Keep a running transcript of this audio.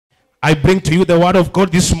I bring to you the word of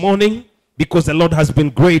God this morning because the Lord has been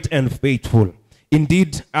great and faithful.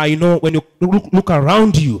 Indeed, I know when you look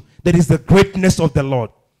around you, there is the greatness of the Lord.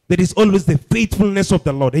 There is always the faithfulness of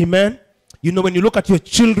the Lord. Amen. You know, when you look at your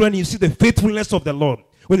children, you see the faithfulness of the Lord.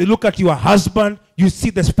 When you look at your husband, you see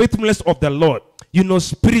the faithfulness of the Lord. You know,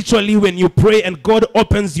 spiritually, when you pray and God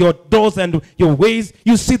opens your doors and your ways,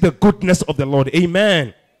 you see the goodness of the Lord.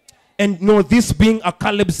 Amen. And you know, this being a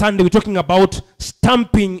Caleb Sunday, we're talking about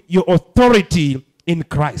stamping your authority in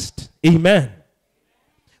Christ. Amen.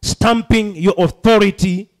 Stamping your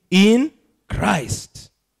authority in Christ.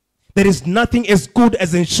 There is nothing as good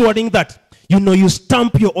as ensuring that, you know, you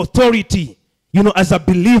stamp your authority, you know, as a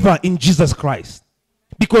believer in Jesus Christ.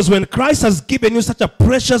 Because when Christ has given you such a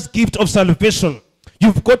precious gift of salvation,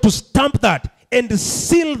 you've got to stamp that and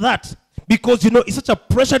seal that. Because, you know, it's such a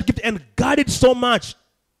precious gift, and guard it so much.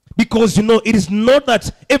 Because, you know, it is not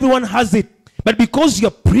that everyone has it, but because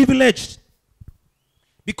you're privileged.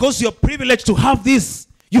 Because you're privileged to have this,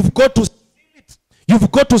 you've got to seal it.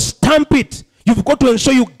 You've got to stamp it. You've got to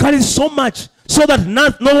ensure you guard it so much so that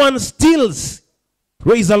no one steals.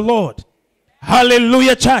 Praise the Lord.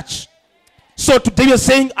 Hallelujah, church. So today you're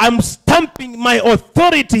saying, I'm stamping my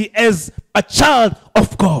authority as a child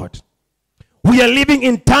of God. We are living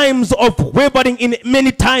in times of wavering in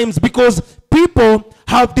many times because people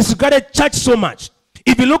have disregarded church so much.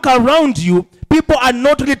 If you look around you, people are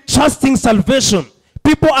not really trusting salvation.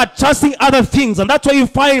 People are trusting other things. And that's why you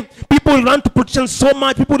find people run to protection so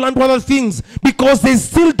much. People run to other things because they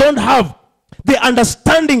still don't have the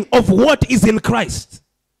understanding of what is in Christ.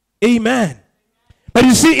 Amen. But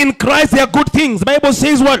you see, in Christ there are good things. The Bible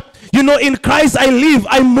says what? You know, in Christ I live,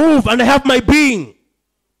 I move, and I have my being.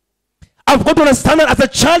 I've got to understand that as a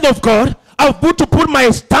child of God, I've got to put my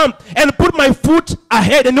stamp and put my foot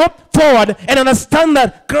ahead and not forward, and understand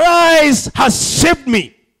that Christ has saved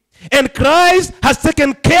me. And Christ has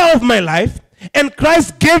taken care of my life. And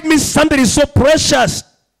Christ gave me something that is so precious.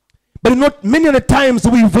 But not many of the times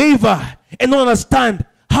we waver and don't understand,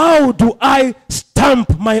 how do I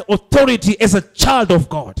stamp my authority as a child of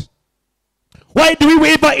God? Why do we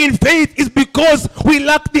waver in faith? It's because we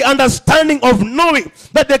lack the understanding of knowing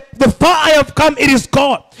that the far I have come, it is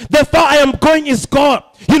God. The far I am going is God.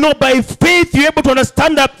 You know, by faith, you're able to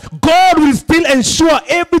understand that God will still ensure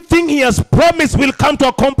everything He has promised will come to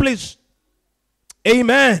accomplish.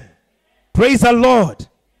 Amen. Praise the Lord.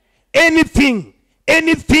 Anything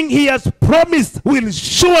He has promised will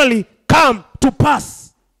surely come to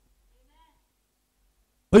pass.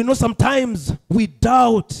 But you know, sometimes we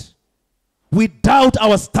doubt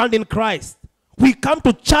our stand in Christ. We come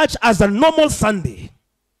to church as a normal Sunday.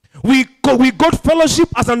 We got fellowship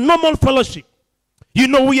as a normal fellowship. You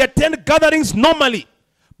know, we attend gatherings normally.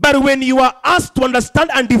 But when you are asked to understand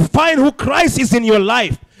and define who Christ is in your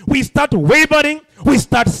life, we start wavering, we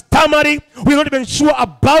start stammering, we're not even sure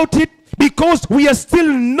about it because we are still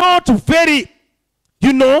not very,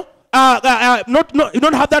 you know, you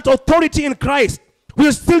don't have that authority in Christ. We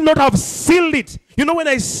still not have sealed it. You know, when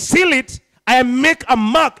I seal it, I make a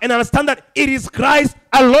mark and understand that it is Christ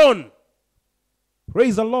alone.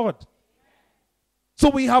 Praise the Lord. So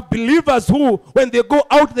we have believers who, when they go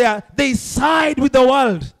out there, they side with the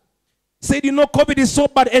world. Said, you know, COVID is so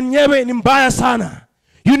bad, enyewe ni mbaya sana.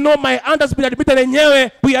 You know, my aunt has been admitted,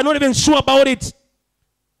 enyewe, we are not even sure about it.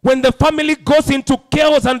 When the family goes into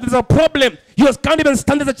chaos and there's a problem, you just can't even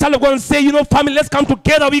stand as a child of God and say, you know, family, let's come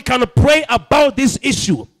together. We can pray about this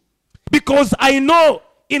issue. Because I know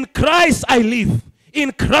in Christ I live.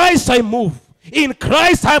 In Christ I move. In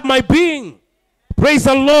Christ I have my being. Praise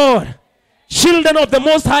the Lord. Children of the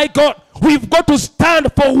Most High God, we've got to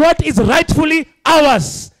stand for what is rightfully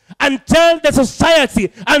ours. And tell the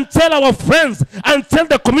society, and tell our friends, and tell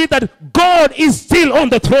the community that God is still on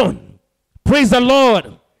the throne. Praise the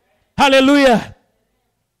Lord. Hallelujah.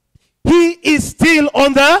 He is still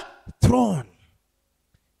on the throne.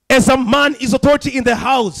 As a man is authority in the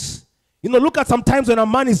house. You know, look at sometimes when a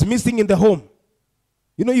man is missing in the home.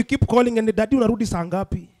 You know, you keep calling and the daddy unarudi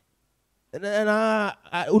sangapi.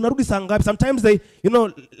 Unarudi sangapi. Sometimes they, you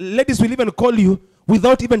know, ladies will even call you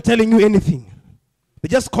without even telling you anything. They're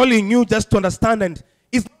just calling you just to understand, and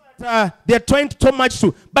it's not they're trying so much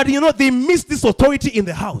to, but you know, they miss this authority in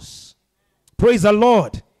the house. Praise the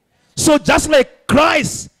Lord. So just like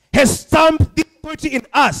Christ has stamped this authority in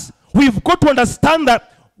us, we've got to understand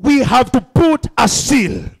that we have to put a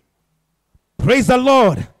seal. Praise the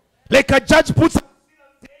Lord. Like a judge puts a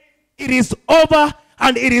seal, it is over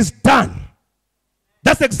and it is done.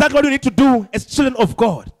 That's exactly what we need to do as children of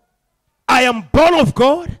God. I am born of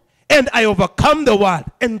God and I overcome the world.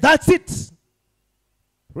 And that's it.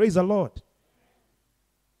 Praise the Lord.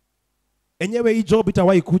 enyewe hii job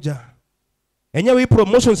itawahi kuja. Enyewe hii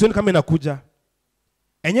promotion sioni kama inakuja.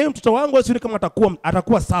 Enyewe mtoto wangu sioni kama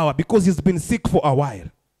atakuwa sawa because he's been sick for a while.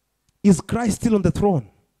 Is Christ still on the throne?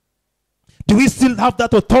 Do we still have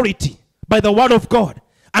that authority by the word of God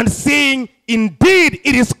and saying, indeed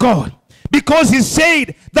it is God? Because he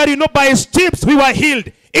said that, by his stripes we were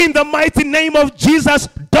healed. In the mighty name of Jesus,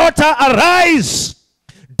 daughter, arise.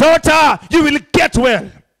 Daughter, you will get well.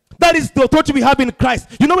 That is the authority we have in Christ.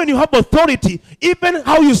 When you have authority, even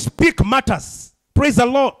how you speak matters. Praise the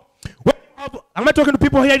Lord. I'm not talking to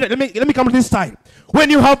people here. Let me come to this side. When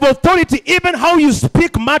you have authority, even how you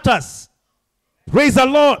speak matters. Praise the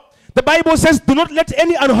Lord. The Bible says, do not let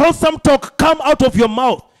any unwholesome talk come out of your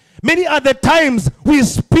mouth. Many other times we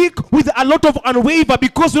speak with a lot of unwaver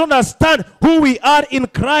because we don't understand who we are in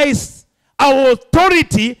Christ. Our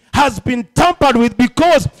authority has been tampered with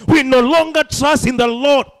because we no longer trust in the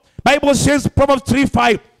Lord. Bible says, Proverbs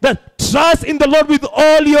 3:5, that trust in the Lord with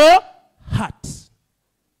all your heart.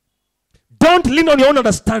 Don't lean on your own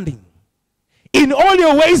understanding. In all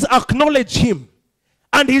your ways acknowledge him,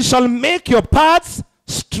 and he shall make your paths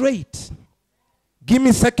straight. Give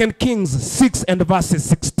me 2 Kings 6 and verses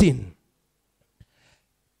 16.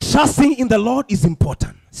 Trusting in the Lord is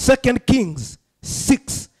important. 2 Kings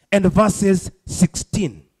 6 and verses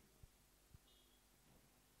 16.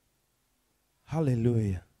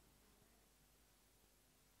 Hallelujah.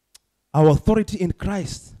 Our authority in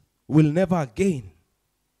Christ will never gain.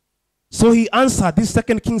 So he answered, this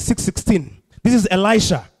 2 Kings 6:16. This is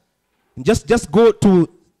Elisha. Just go to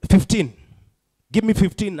 15. Give me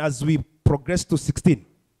 15 as we progress to 16.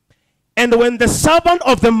 And when the servant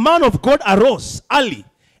of the man of God arose early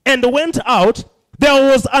and went out,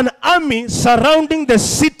 there was an army surrounding the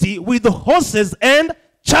city with horses and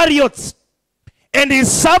chariots. And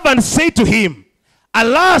his servant said to him,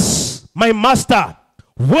 alas, my master,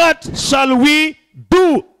 what shall we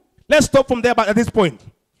do? Let's stop from there at this point.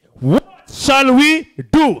 What shall we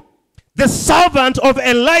do? The servant of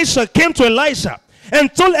Elisha came to Elisha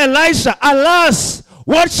and told Elisha, alas,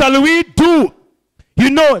 what shall we do?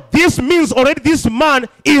 This means already this man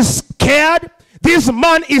is scared. This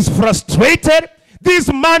man is frustrated.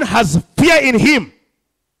 This man has fear in him.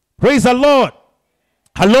 Praise the Lord.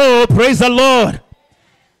 Hello, praise the Lord.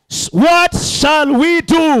 What shall we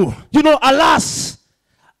do? Alas.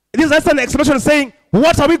 That's an expression saying,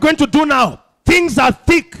 what are we going to do now? Things are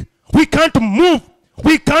thick. We can't move.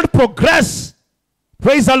 We can't progress.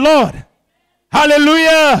 Praise the Lord.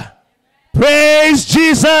 Hallelujah. Praise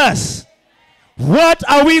Jesus. What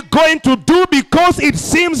are we going to do? Because it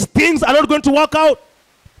seems things are not going to work out.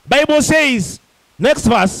 Bible says, next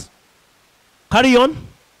verse, carry on.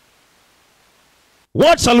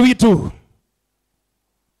 What shall we do?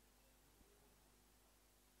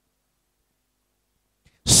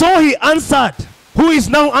 So he answered. Who is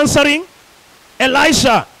now answering?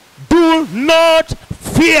 Elisha. Do not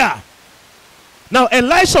fear. Now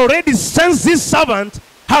Elisha already sensed this servant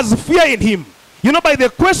has fear in him. By the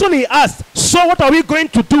question he asked, so what are we going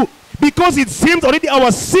to do? Because it seems already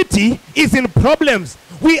our city is in problems.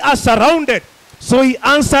 We are surrounded. So he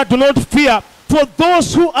answered, do not fear, for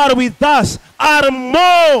those who are with us are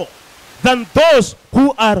more than those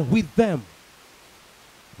who are with them.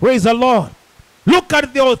 Praise the Lord. Look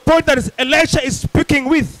at the authority that Elisha is speaking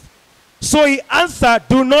with. So he answered,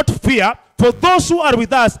 do not fear, for those who are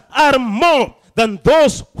with us are more than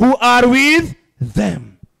those who are with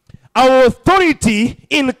them. Our authority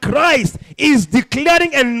in Christ is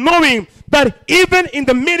declaring and knowing that even in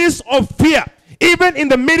the midst of fear, even in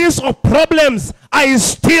the midst of problems, I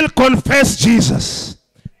still confess Jesus.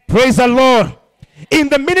 Praise the Lord. In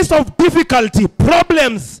the midst of difficulty,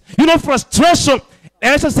 problems, frustration,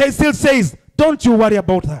 Elisha still says, don't you worry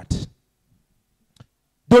about that.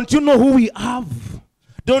 Don't you know who we have?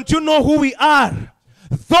 Don't you know who we are?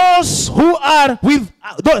 Those who are with,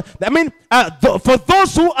 for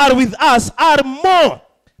those who are with us are more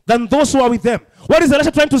than those who are with them. What is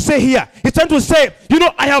Elisha trying to say here? He's trying to say,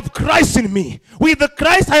 I have Christ in me. With the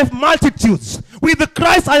Christ I have multitudes. With the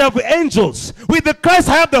Christ I have angels. With the Christ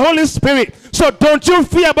I have the Holy Spirit. So don't you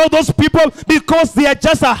fear about those people because they are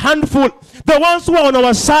just a handful. The ones who are on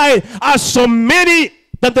our side are so many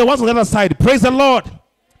than the ones on the other side. Praise the Lord.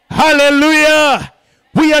 Hallelujah.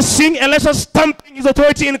 We are seeing Elisha stamping his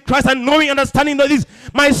authority in Christ and knowing, understanding that this,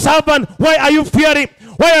 my servant, why are you fearing?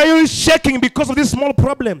 Why are you shaking because of these small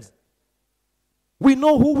problems? We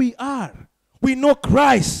know who we are. We know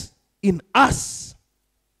Christ in us.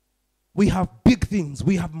 We have big things.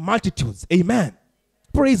 We have multitudes. Amen.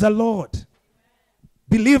 Praise the Lord.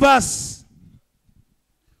 Believers,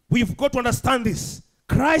 we've got to understand this.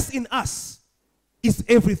 Christ in us is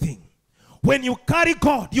everything. When you carry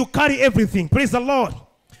God, you carry everything. Praise the Lord.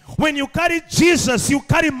 When you carry Jesus, you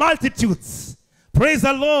carry multitudes. Praise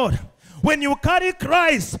the Lord. When you carry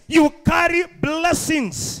Christ, you carry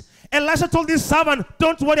blessings. Elisha told this servant,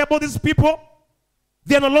 don't worry about these people.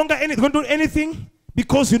 They are no longer going to do anything.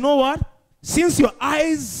 Because you know what? Since your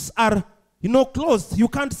eyes are, closed, you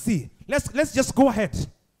can't see. Let's just go ahead.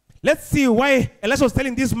 Let's see why Elisha was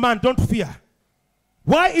telling this man, don't fear.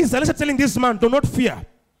 Why is Elisha telling this man, do not fear?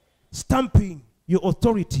 Stamping your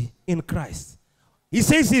authority in Christ. He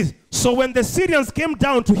says this, so when the Syrians came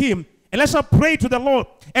down to him, Elisha prayed to the Lord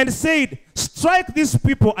and said, strike these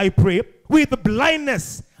people, I pray, with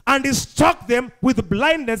blindness. And he struck them with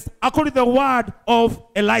blindness according to the word of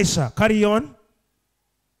Elisha. Carry on.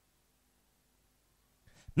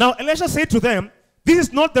 Now Elisha said to them, this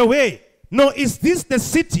is not the way. No, is this the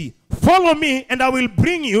city? Follow me and I will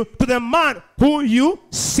bring you to the man who you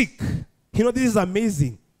seek. This is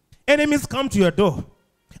amazing. Enemies come to your door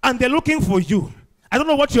and they're looking for you. I don't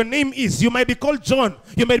know what your name is. You might be called John.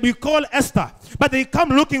 You might be called Esther. But they come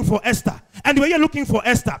looking for Esther. And when you're looking for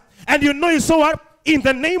Esther, and you saw what? In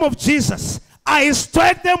the name of Jesus, I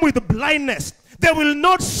strike them with blindness. They will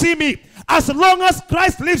not see me. As long as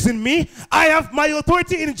Christ lives in me, I have my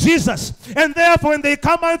authority in Jesus. And therefore, when they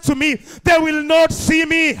come unto me, they will not see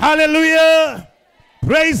me. Hallelujah.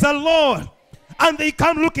 Praise the Lord. And they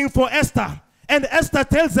come looking for Esther. And Esther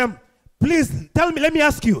tells them, please tell me, let me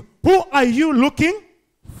ask you, who are you looking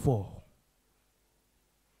for?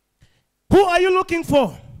 Who are you looking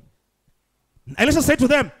for? Elisha said to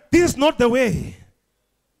them, this is not the way.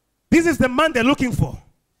 This is the man they're looking for.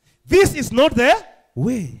 This is not the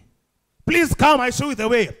way. Please come, I show you the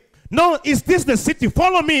way. No, is this the city?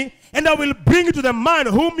 Follow me, and I will bring you to the man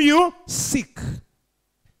whom you seek.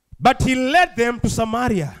 But he led them to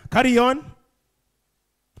Samaria. Carry on.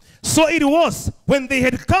 So it was when they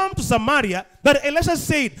had come to Samaria that Elisha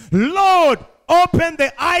said, Lord, open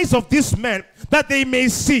the eyes of this men that they may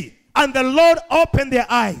see. And the Lord opened their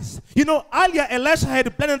eyes. Earlier Elisha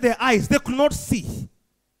had blinded their eyes. They could not see.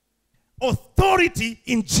 Authority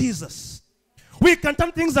in Jesus. We can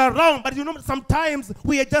turn things around, but sometimes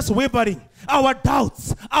we are just wavering. Our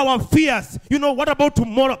doubts, our fears. What about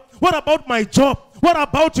tomorrow? What about my job? What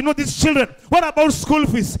about, these children? What about school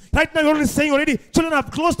fees? Right now, you're only saying already, children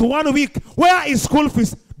have closed 1 week. Where is school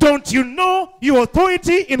fees? Don't you know your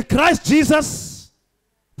authority in Christ Jesus?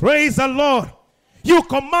 Praise the Lord. You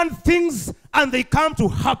command things and they come to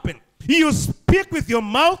happen. You speak with your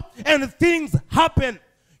mouth and things happen.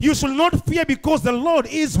 You should not fear because the Lord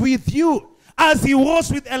is with you as he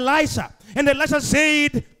was with Elisha. And Elisha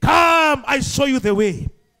said, come, I show you the way.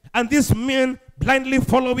 And these men blindly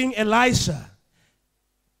following Elisha.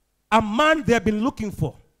 A man they have been looking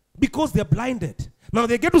for because they're blinded. Now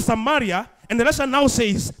they get to Samaria and Elisha now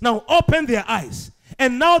says, now open their eyes.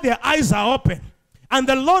 And now their eyes are open. And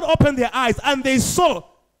the Lord opened their eyes and they saw.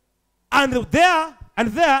 And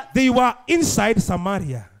there they were inside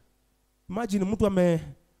Samaria. Imagine mtu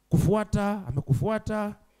amekufuata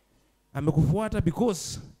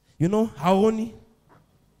because, haoni.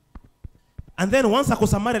 And then once ako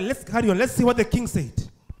Samaria, let's carry on. Let's see what the king said.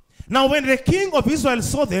 Now when the king of Israel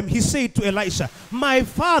saw them, he said to Elisha, my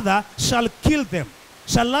father shall kill them.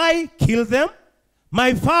 Shall I kill them?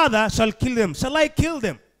 My father shall kill them. Shall I kill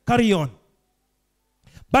them? Carry on.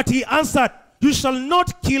 But he answered, you shall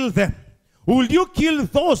not kill them. Will you kill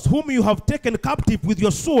those whom you have taken captive with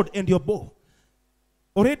your sword and your bow?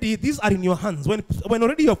 Already, these are in your hands. When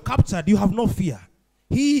already you have captured, you have no fear.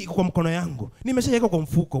 Hii kwa mkono yangu. Nimeshaweka kwa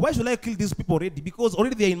mfuko. Why should I kill these people already? Because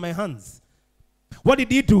already they are in my hands. What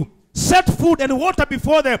did he do? Set food and water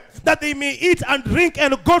before them, that they may eat and drink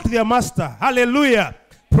and go to their master. Hallelujah.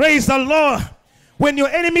 Praise the Lord. When your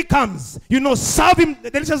enemy comes, serve him the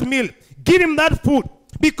delicious meal. Give him that food.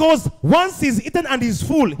 Because once he's eaten and he's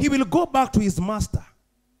full, he will go back to his master.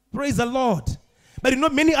 Praise the Lord. But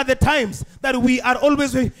many other times that we are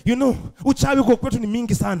always, uchawi kwa kwetu ni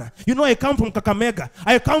mingi sana. I come from Kakamega.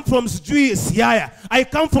 I come from Siaya. I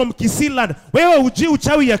come from Kisiland. Wewe hujui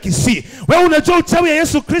uchawi ya Kisii. Wewe unajua uchawi ya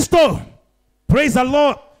Yesu Kristo. Praise the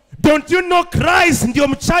Lord. Don't you know Christ ndio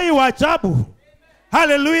mchawi wa ajabu?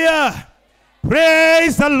 Hallelujah.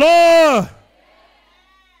 Praise the Lord.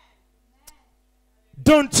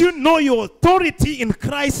 Don't you know your authority in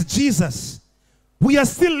Christ Jesus? We are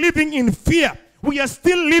still living in fear. We are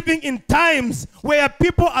still living in times where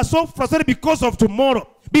people are so frustrated because of tomorrow.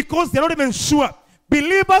 Because they're not even sure.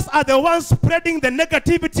 Believers are the ones spreading the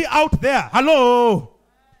negativity out there. Hello.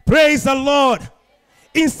 Praise the Lord.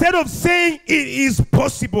 Instead of saying it is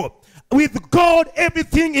possible. With God,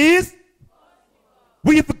 everything is.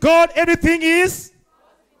 With God, everything is.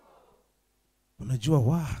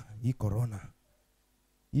 unajua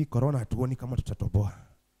hii corona hatuoni kama tutatoboa.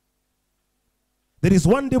 There is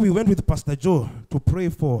one day we went with Pastor Joe to pray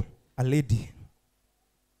for a lady.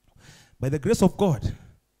 By the grace of God,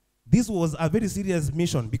 this was a very serious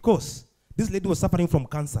mission because this lady was suffering from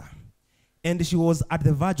cancer and she was at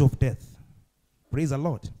the verge of death. Praise the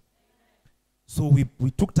Lord. So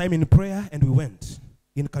we took time in prayer and we went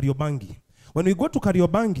in Kariobangi. When we got to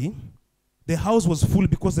Kariobangi, the house was full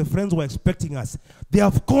because the friends were expecting us. They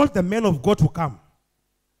have called the men of God to come.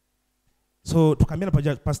 So to come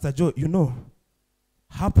in, Pastor Joe, you know,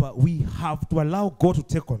 we have to allow God to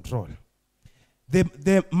take control.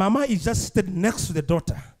 The mama is just seated next to the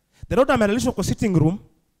daughter. The daughter had a sitting room,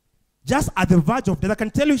 just at the verge of death. I can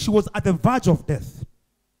tell you she was at the verge of death.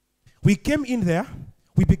 We came in there,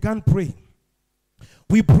 we began praying.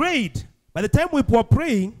 We prayed. By the time we were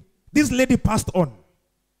praying, this lady passed on.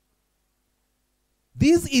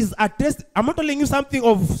 This is a test. I'm not telling you something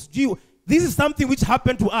of you. This is something which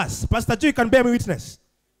happened to us. Pastor Joe, you can bear me witness.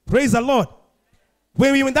 Praise the Lord.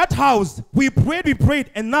 When we were in that house, we prayed,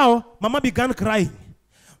 and now Mama began crying.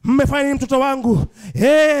 Mmefanya mtoto wangu.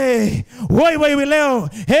 Hey, woi leo.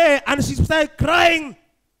 Hey, and she started crying.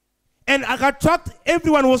 And I got shocked.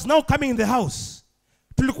 Everyone was now coming in the house.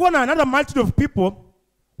 Tulikuwa na another multitude of people.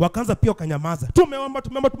 Wakaanza pia wakanyamaza.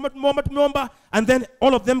 Tumeomba. And then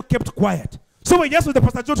all of them kept quiet. So we just with the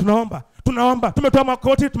Pastor Joe, tunaomba. Tumetoa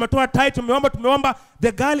makoti, tumetoa tie, tumeomba.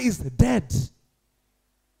 The girl is dead.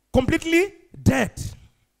 Completely dead.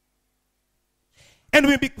 And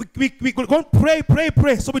we go and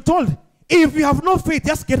pray. So we told, if you have no faith,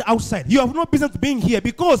 just get outside. You have no business being here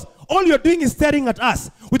because all you're doing is staring at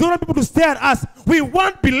us. We don't want people to stare at us. We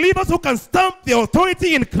want believers who can stamp the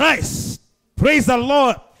authority in Christ. Praise the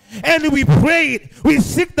Lord. And we prayed. We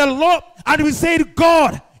seek the Lord and we said,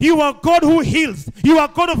 God, you are God who heals. You are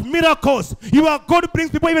God of miracles. You are God who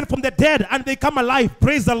brings people even from the dead and they come alive.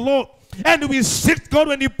 Praise the Lord. And we seek God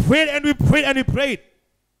when we prayed and we prayed and we prayed.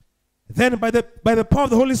 Then by the power of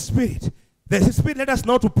the Holy Spirit, the Spirit led us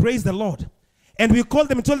now to praise the Lord. And we called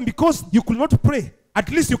them and told them, because you could not pray, at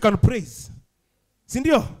least you can praise.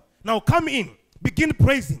 Sindio, now come in, begin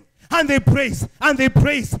praising. And they praise, and they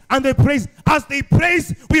praise, and they praise. As they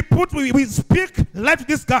praise, we speak life to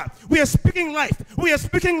this God. We are speaking life. We are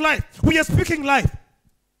speaking life. We are speaking life.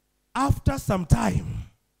 After some time,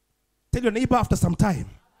 tell your neighbor, after some time,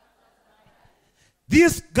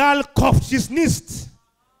 this girl coughed, she sneezed.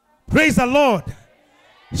 Praise the Lord.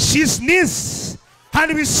 She sneezed.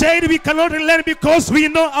 And we said we cannot relent because we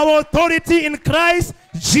know our authority in Christ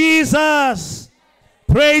Jesus.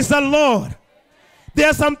 Praise the Lord. There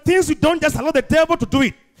are some things you don't just allow the devil to do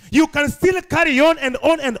it. You can still carry on and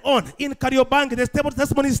on and on. In Kariobangi, the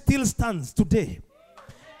testimony still stands today.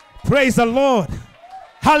 Praise the Lord.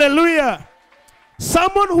 Hallelujah.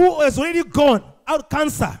 Someone who has already gone out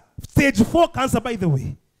cancer, stage 4 cancer, by the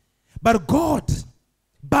way. But God,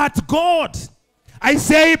 I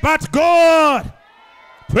say, but God,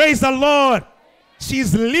 praise the Lord.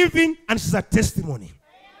 She's living and she's a testimony.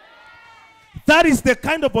 That is the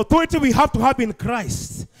kind of authority we have to have in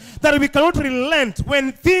Christ. That we cannot relent.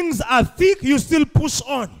 When things are thick, you still push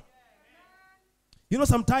on. You know,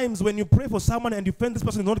 sometimes when you pray for someone and you find this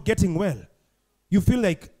person is not getting well, you feel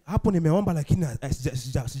like, hapo nimeomba lakini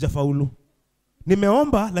sijafaulu.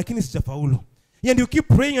 Nimeomba lakini sijafaulu. And you keep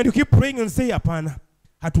praying and say, hapana,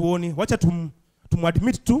 hatuoni. Wacha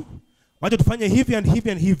tumadmit tu. Wacha tufanye hivi and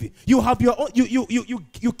hivi and hivi. You have your own,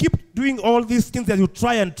 you keep doing all these things that you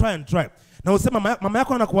try and try. Na usema mama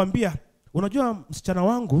yako anakuambia, unajua msichana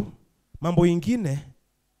wangu, mambo ingine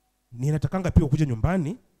ninatakanga pia ukuje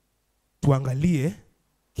nyumbani tuangalie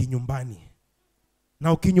kinyumbani.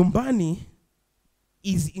 Now kinyumbani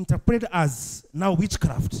is interpreted as now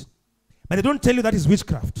witchcraft. But they don't tell you that is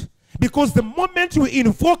witchcraft. Because the moment you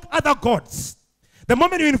invoke other gods, the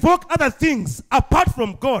moment you invoke other things apart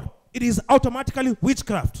from God, it is automatically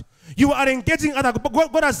witchcraft. You are engaging other gods.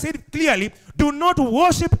 God has said clearly, do not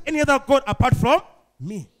worship any other God apart from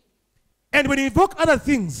me. And when you invoke other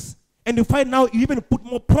things, and you find now you even put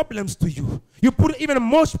more problems to you. You put even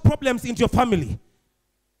more problems into your family.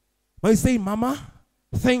 When you say, Mama,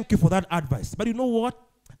 thank you for that advice. But you know what?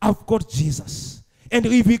 I've got Jesus. And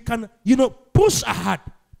if we can, push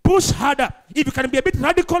harder. If you can be a bit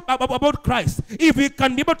radical about Christ. If we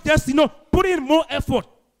can be able to just, put in more effort.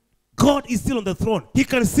 God is still on the throne. He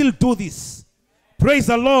can still do this. Praise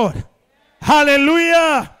the Lord.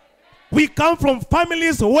 Hallelujah. We come from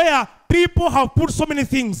families where people have put so many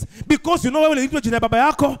things. Because your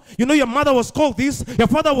mother was called this, your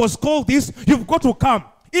father was called this, you've got to come.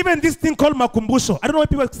 Even this thing called makumbusho. I don't know why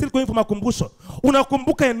people are still going for makumbusho.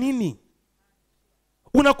 Unakumbuka ya nini?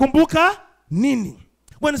 Unakumbuka nini?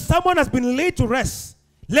 When someone has been laid to rest,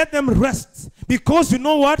 let them rest. Because you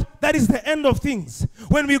know what? That is the end of things.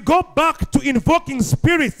 When we go back to invoking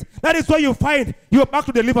spirits, that is why you find you're back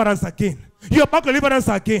to deliverance again. You're back to deliverance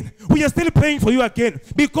again. We are still praying for you again.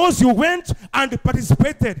 Because you went and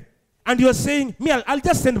participated. And you're saying, me, I'll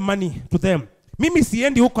just send money to them. Mimi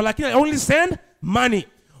siendi huko, lakini I only send money.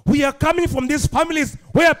 We are coming from these families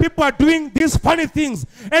where people are doing these funny things.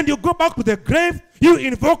 And you go back to the grave, you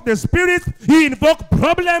invoke the spirit, you invoke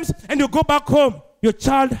problems, and you go back home. Your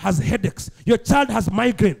child has headaches. Your child has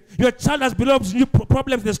migraine. Your child has problems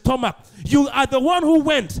in the stomach. You are the one who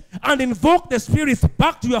went and invoked the spirits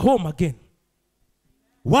back to your home again.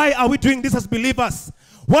 Why are we doing this as believers?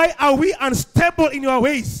 Why are we unstable in your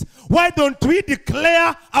ways? Why don't we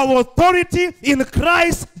declare our authority in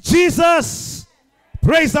Christ Jesus?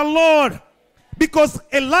 Praise the Lord. Because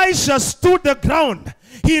Elisha stood the ground.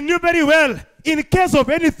 He knew very well, in case of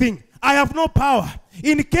anything, I have no power.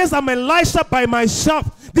 In case I'm Elisha by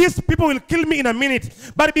myself, these people will kill me in a minute.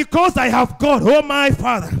 But because I have God, oh my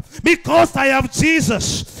Father, because I have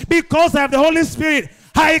Jesus, because I have the Holy Spirit,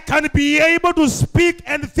 I can be able to speak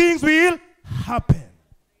and things will happen.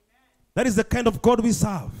 That is the kind of God we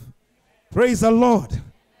serve. Praise the Lord.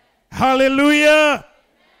 Hallelujah.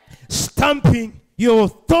 Stamping your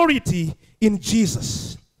authority in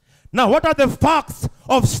Jesus. Now, what are the facts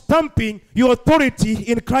of stamping your authority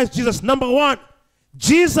in Christ Jesus? Number one,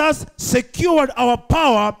 Jesus secured our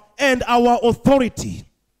power and our authority.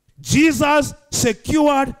 Jesus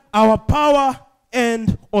secured our power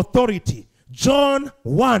and authority. John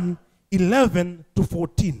 1:11 to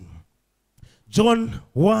 14. John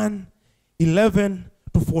 1:11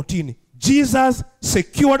 to 14. Jesus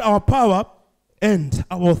secured our power and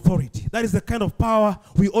our authority. That is the kind of power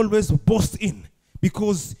we always boast in,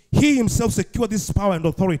 because he himself secured this power and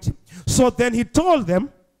authority. So then he told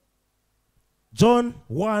them, John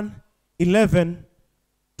 1:11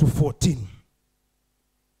 to 14.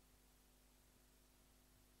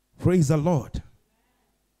 Praise the Lord.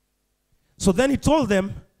 So then he told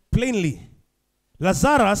them plainly,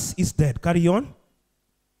 Lazarus is dead. Carry on.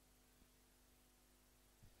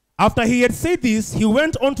 After he had said this, he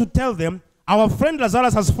went on to tell them, our friend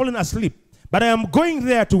Lazarus has fallen asleep, but I am going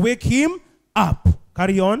there to wake him up.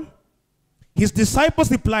 Carry on. His disciples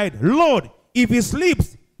replied, Lord, if he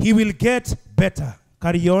sleeps, he will get better.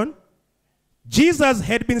 Carry on. Jesus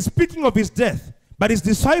had been speaking of his death, but his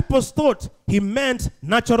disciples thought he meant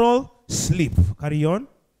natural sleep. Carry on.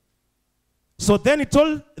 So then he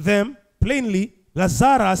told them plainly,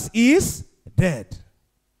 Lazarus is dead.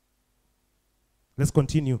 Let's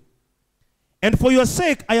continue. And for your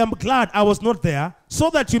sake, I am glad I was not there,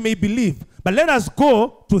 so that you may believe. But let us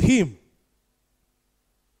go to him.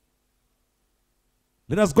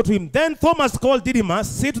 Let us go to him. Then Thomas, called Didymus,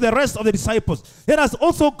 said to the rest of the disciples, let us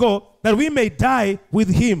also go, that we may die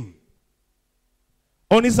with him.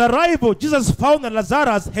 On his arrival, Jesus found that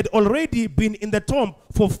Lazarus had already been in the tomb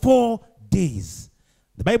for 4 days.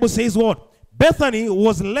 The Bible says what? Bethany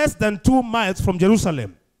was less than 2 miles from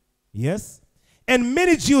Jerusalem. Yes. And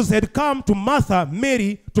many Jews had come to Martha,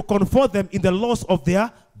 Mary, to comfort them in the loss of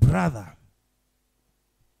their brother.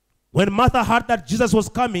 When Martha heard that Jesus was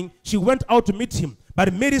coming, she went out to meet him,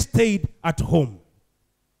 but Mary stayed at home.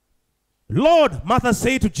 Lord, Martha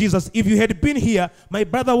said to Jesus, if you had been here, my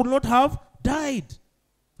brother would not have died.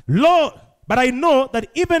 Lord, but I know that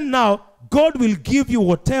even now, God will give you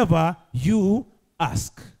whatever you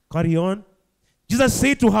ask. Carry on. Jesus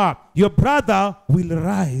said to her, your brother will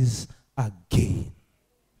rise again.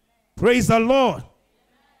 Praise the Lord.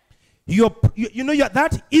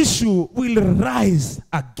 That issue will rise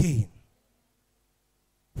again.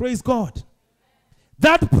 Praise God.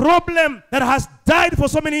 That problem that has died for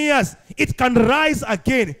so many years, it can rise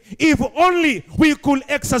again. If only we could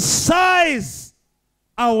exercise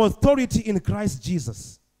our authority in Christ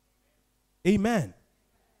Jesus. Amen.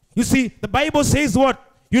 You see, the Bible says what?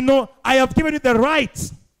 I have given you the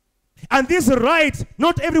right. And this right,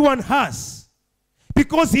 not everyone has.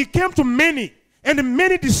 Because he came to many, and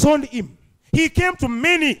many disowned him. He came to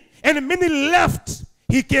many, and many left.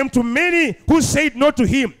 He came to many who said no to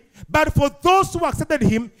him. But for those who accepted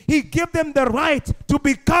him, he gave them the right to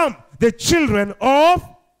become the children of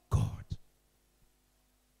God.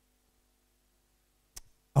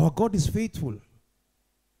 Our God is faithful.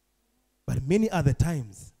 But many other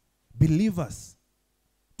times, believers,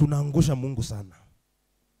 tunaangusha Mungu sana.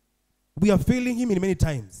 We are failing him in many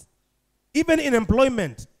times. Even in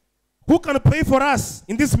employment. Who can pray for us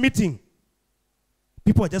in this meeting?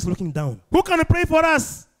 People are just looking down. Who can pray for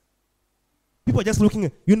us? People are just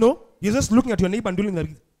looking, you're just looking at your neighbor and doing like,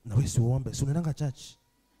 church.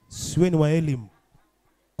 Siweni wa elimu.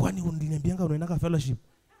 Kwani unaniambianga unaenda fellowship?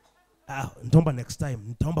 Ntomba next time.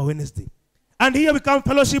 Ntomba Wednesday. And here we come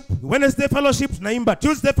fellowship. Wednesday fellowship. Naimba.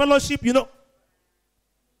 Tuesday fellowship. You know.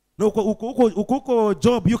 No, uko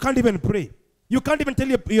job. You can't even pray. You can't even tell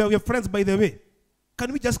your friends, by the way.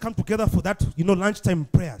 Can we just come together for that, lunchtime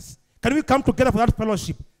prayers? Can we come together for that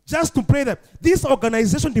fellowship? Just to pray that this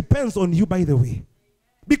organization depends on you, by the way.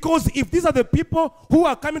 Because if these are the people who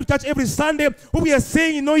are coming to church every Sunday, who we are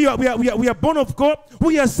saying, we are born of God, who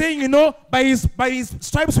we are saying, by his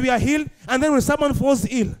stripes we are healed, and then when someone falls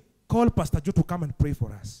ill, call Pastor Joe to come and pray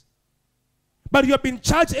for us. But you have been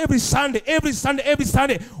charged every Sunday.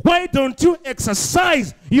 Why don't you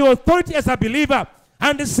exercise your authority as a believer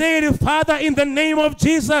and say, Father, in the name of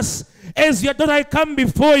Jesus, as your daughter I come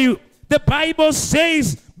before you. The Bible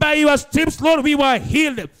says, by your stripes, Lord, we were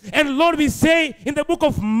healed. And Lord, we say in the book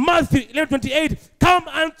of Mathew 11:28, come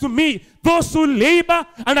unto me, those who labor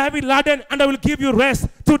and are heavy laden, and I will give you rest.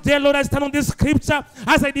 Today, Lord, I stand on this scripture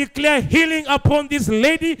as I declare healing upon this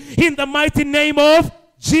lady in the mighty name of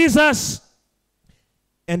Jesus.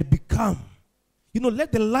 And become,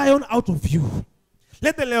 let the lion out of you.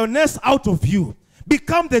 Let the lioness out of you.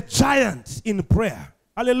 Become the giant in prayer.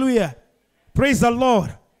 Hallelujah. Praise the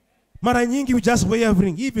Lord. Mara nyingi we just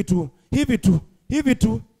wavering. Give it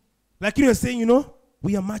to. Like you are saying,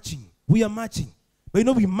 we are marching.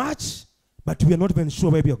 But we march, but we are not even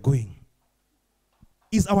sure where we are going.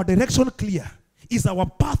 Is our direction clear? Is our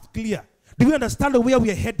path clear? Do we understand where we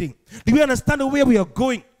are heading? Do we understand where we are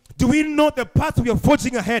going? Do we know the path we are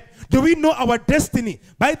forging ahead? Do we know our destiny?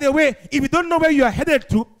 By the way, if you don't know where you are headed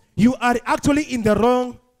to, you are actually in the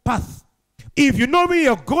wrong path. If you know where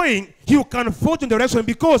you're going, you can forge in direction,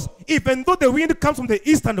 because even though the wind comes from the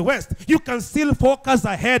east and the west, you can still focus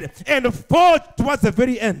ahead and forge towards the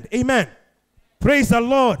very end. Amen. Praise the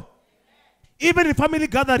Lord. Even in family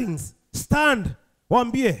gatherings, stand.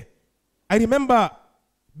 Wambie. I remember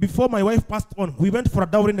before my wife passed on, we went for a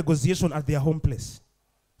dowry negotiation at their home place.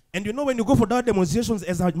 And when you go for dowry negotiations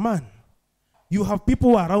as a man, you have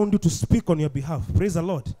people around you to speak on your behalf. Praise the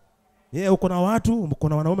Lord. Yeah, uko na watu, uko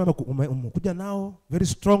na wanaume umekuja nao, very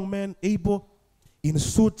strong men, able, in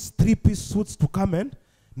suits, 3-piece suits, to come and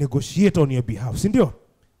negotiate on your behalf. Sindio?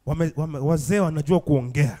 Wazee wanajua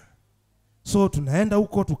kuongea. So tunaenda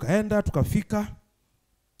huko, tukafika.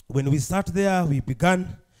 When we sat there, we began,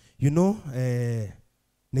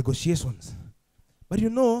 negotiations. But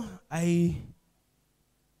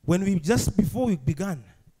before we began,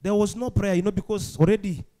 there was no prayer, because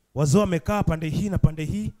already wazee wamekaa pande hii na pande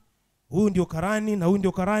hii. Huyu ndio karani na huyu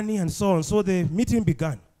ndio karani, and so on. So the meeting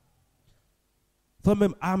began. So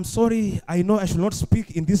I'm sorry, I know I should not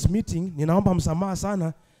speak in this meeting. Ninaomba msamaha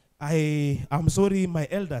sana. I'm sorry, my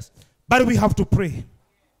elders. But we have to pray.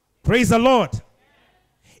 Praise the Lord.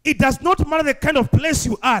 It does not matter the kind of place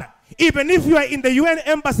you are. Even if you are in the UN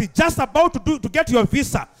embassy just about to get your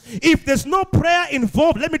visa, if there's no prayer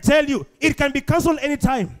involved, let me tell you, it can be cancelled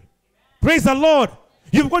anytime. Praise the Lord.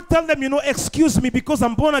 You've got to tell them, excuse me, because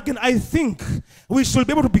I'm born again. I think we should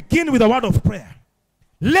be able to begin with a word of prayer.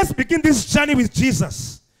 Let's begin this journey with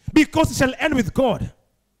Jesus, because it shall end with God.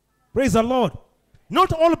 Praise the Lord.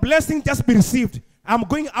 Not all blessings just be received. I'm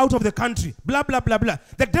going out of the country. Blah, blah, blah, blah.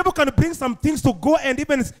 The devil can bring some things to go and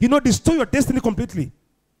even, destroy your destiny completely.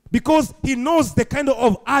 Because he knows the kind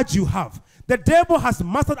of urge you have. The devil has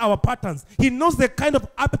mastered our patterns. He knows the kind of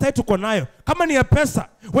appetite to connive. Come on, your pesa.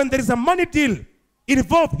 When there is a money deal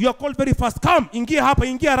involved, you are called very fast. Come, ingia hapa,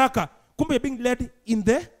 ingia raka. Kumbe, you're being led in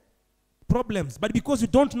the problems. But because you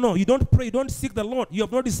don't know, you don't pray, you don't seek the Lord, you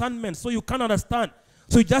have no discernment, so you can't understand.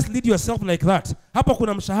 So you just lead yourself like that. Hapa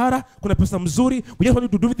kuna mshahara, kuna pesa mzuri, we just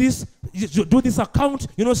want you to do this account,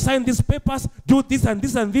 sign these papers, do this and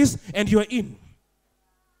this and this, and you're in.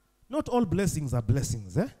 Not all blessings are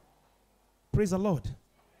blessings. Praise the Lord.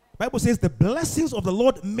 The Bible says the blessings of the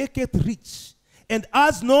Lord maketh rich and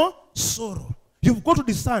adds no sorrow. You've got to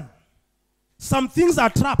discern. Some things are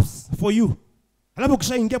traps for you. How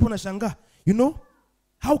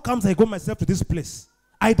comes I got myself to this place?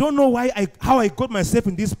 I don't know how I got myself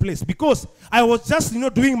in this place. Because I was just,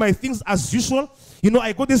 doing my things as usual.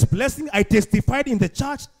 I got this blessing. I testified in the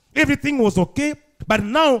church. Everything was okay. But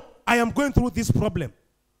now I am going through this problem.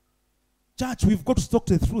 Church, we've got to talk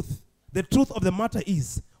to the truth. The truth of the matter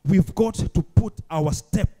is, we've got to put our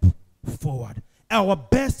step forward. Our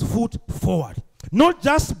best foot forward. Not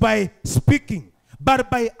just by speaking, but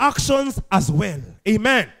by actions as well.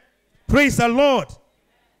 Amen. Praise the Lord.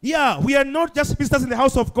 Yeah, we are not just visitors in the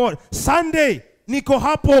house of God. Sunday, niko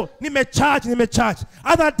hapo, nime charge.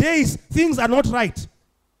 Other days, things are not right.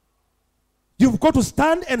 You've got to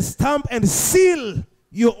stand and stamp and seal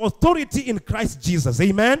your authority in Christ Jesus.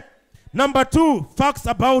 Amen. Number 2, facts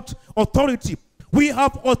about authority. We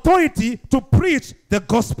have authority to preach the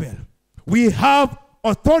gospel. We have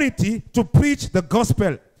authority to preach the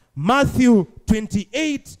gospel. Mathew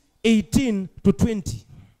 28, 18 to 20.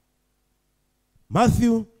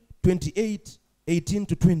 Mathew 28, 18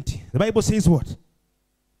 to 20. The Bible says what?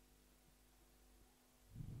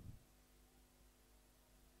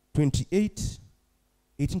 28,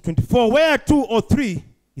 18, 24. Where 2 or 3,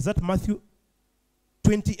 is that Matthew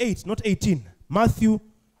 28, not 18. Matthew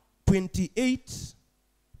 28,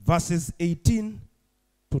 verses 18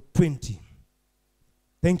 to 20.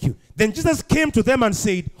 Thank you. Then Jesus came to them and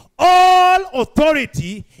said, all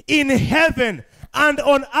authority in heaven and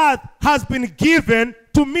on earth has been given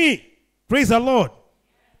to me. Praise the Lord.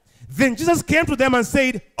 Then Jesus came to them and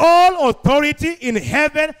said, all authority in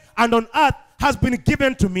heaven and on earth has been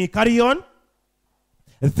given to me. Carry on.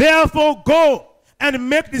 Therefore go and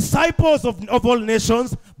make disciples of all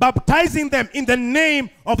nations, baptizing them in the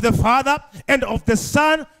name of the Father and of the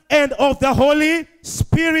Son and of the Holy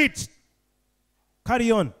Spirit.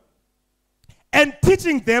 Carry on. And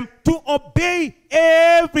teaching them to obey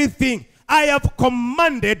everything I have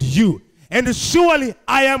commanded you. And surely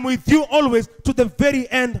I am with you always to the very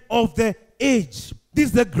end of the age. This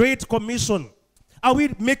is the Great Commission. Are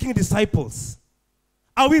we making disciples?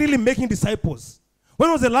 Are we really making disciples?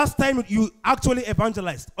 When was the last time you actually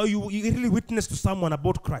evangelized or you really witnessed to someone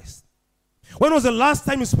about Christ? When was the last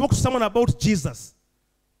time you spoke to someone about Jesus?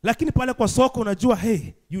 Lakini pale kwa soko unajua,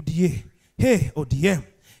 hey, UDA, hey, ODM,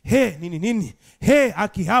 hey, nini, hey,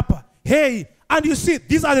 aki hapa, hey. And you see,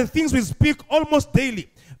 these are the things we speak almost daily.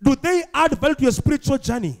 Do they add value to your spiritual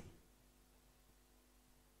journey?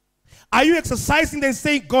 Are you exercising and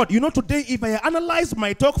saying, God, you know, today if I analyze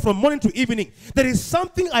my talk from morning to evening, there is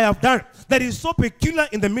something I have done that is so peculiar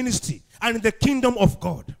in the ministry and in the kingdom of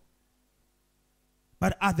God.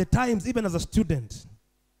 But at the times, even as a student,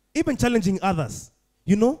 even challenging others,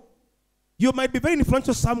 you know, you might be very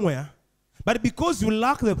influential somewhere, but because you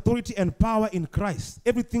lack the authority and power in Christ,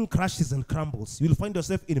 everything crashes and crumbles. You'll find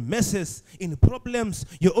yourself in messes, in problems.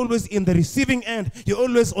 You're always in the receiving end. You're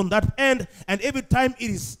always on that end. And every time it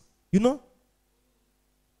is, you know,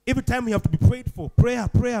 every time you have to be prayed for. Prayer.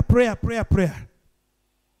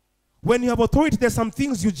 When you have authority, there's some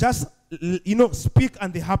things you just, you know, speak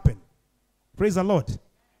and they happen. Praise the Lord.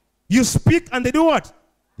 You speak and they do what?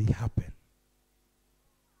 They happen.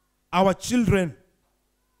 Our children,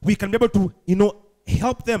 we can be able to, you know,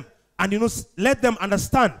 help them and, you know, let them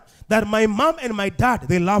understand that my mom and my dad,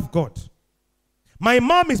 they love God. My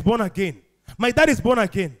mom is born again. My dad is born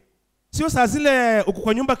again. Sio saa zile uko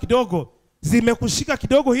kwa nyumba kidogo, zimekushika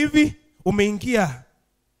kidogo hivi, umeingia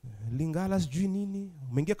Lingala sijui nini,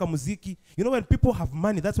 umeingia kwa muziki. You know, when people have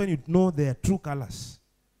money, that's when you know their true colors.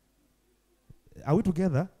 Are we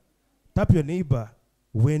together? Tap your neighbor.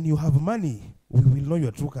 When you have money, we will know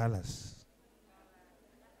your true colors.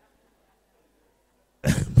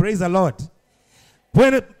 Praise the Lord.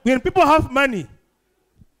 When people have money,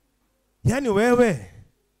 yani wewe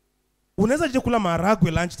unaweza je kula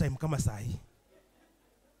maharagwe lunchtime kama sahi.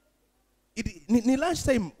 Ni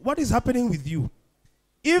lunchtime, what is happening with you?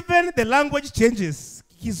 Even the language changes.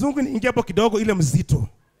 Kizungu ni ingia hapo kidogo ile mzito.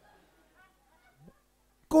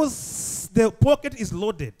 Because the pocket is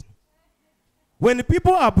loaded. When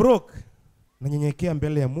people are broke, nanyenyekea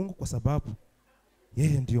mbele ya Mungu kwa sababu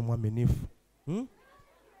yeye ndiyo mwaminifu.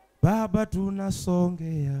 Baba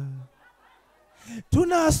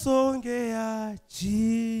tunasongea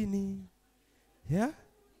chini. Yeah?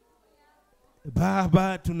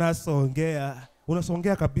 Baba tunasongea.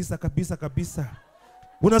 Unasongea kabisa.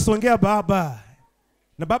 Unasongea baba.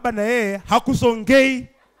 Na baba na yeye hakusongei.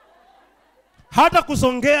 Hata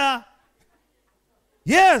kusongea.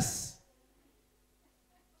 Yes.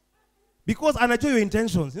 Because anajua your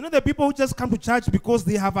intentions. You know, the people who just come to church because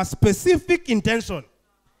they have a specific intention.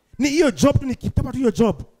 Ni hiyo job, nikitaka tu hiyo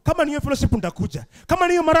job. Kama ni hiyo fellowship nitakuja. Kama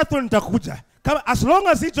ni hiyo marathon nitakuja. As long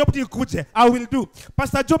as hii job nikuje, I will do.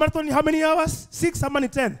 Pastor Joe, marathon how many hours? 6 ama ni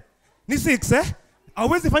 10? Ni 6 eh?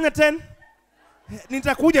 Hawezi fanya 10?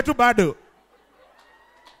 Nitakuja tu bado.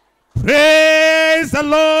 Praise the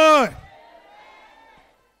Lord.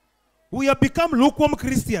 We have become lukewarm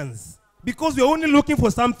Christians because we are only looking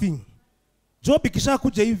for something. Job ikisha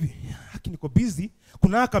kuja hivi, haki niko busy,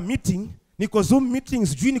 kuna haka meeting, niko Zoom meetings,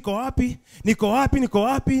 sijui niko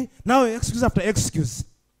wapi, now excuse after excuse.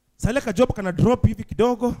 Saleka job kana drop hivi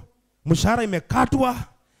kidogo, mshahara imekatwa,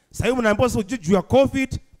 sasa mnaambiwa sio juu ya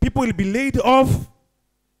COVID, people will be laid off.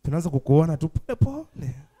 Tunaanza kukuona tu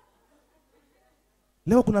pole.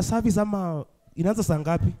 Leo kuna service ama inaanza saa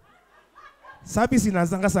ngapi? Service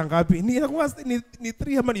inazanga sangapi? Ni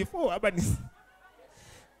 3 ama ni 4 ama ni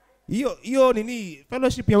hiyo nini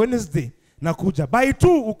fellowship ya Wednesday nakuja. By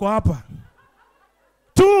 2 uko hapa.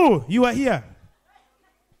 2 you are here.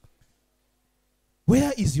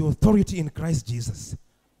 Where is your authority in Christ Jesus?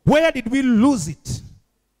 Where did we lose it?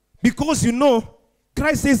 Because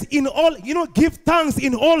Christ says in all, give thanks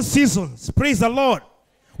in all seasons. Praise the Lord.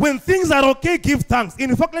 When things are okay, give thanks.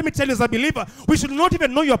 In fact, let me tell you as a believer, we should not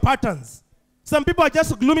even know your patterns. Some people are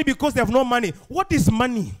just gloomy because they have no money. What is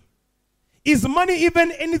money? Is money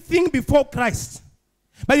even anything before Christ?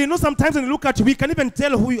 But sometimes when you look at you, we can even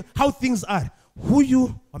tell how things are.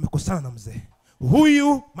 Huyu wamekosana na mzee.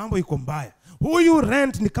 Huyu mambo iko mbaya. Huyu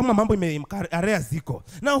rent ni kama mambo area ziko.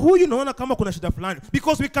 Na huyu naona kama kuna shida fulani.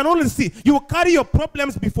 Because we can only see. You carry your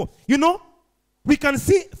problems before. We can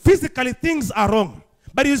see physically things are wrong.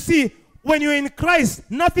 But you see, when you're in Christ,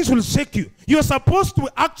 nothing should shake you. You're supposed to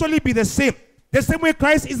actually be the same. The same way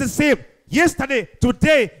Christ is the same. Yesterday,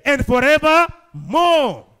 today, and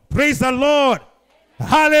forevermore. Praise the Lord.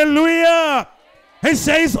 Hallelujah. He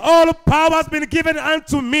says, all power has been given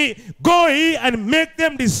unto me. Go ye and make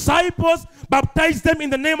them disciples. Baptize them in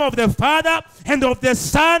the name of the Father, and of the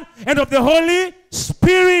Son, and of the Holy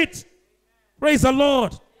Spirit. Praise the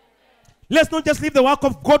Lord. Let's not just leave the work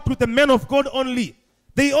of God to the men of God only.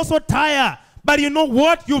 They also tire. But you know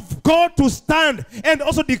what? You've got to stand and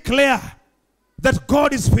also declare that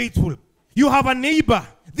God is faithful. You have a neighbor.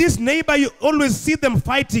 This neighbor, you always see them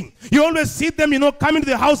fighting. You always see them, coming to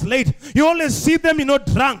the house late. You always see them,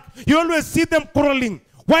 drunk. You always see them quarreling.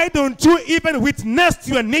 Why don't you even witness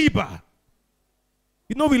to your neighbor?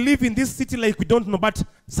 We live in this city like we don't know, but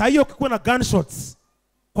sayo kikuwa na gunshots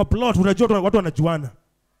kwa plot, unajua watu wanajuana.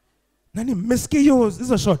 Nani mmesikia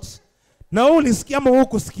hizo shots? Na wewe ulisikia ama wewe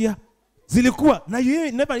kusikia? Zilikuwa na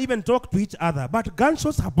you never even talk to each other, but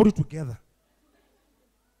gunshots have brought you together.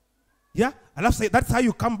 Yeah, I love say that's how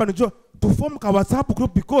you come back to form a WhatsApp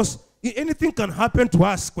group, because anything can happen to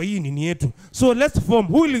us kwa hii nini yetu. So let's form.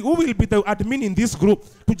 Who will be the admin in this group?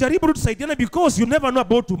 Tujaribu tusaidiane, because you never know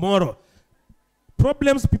about tomorrow.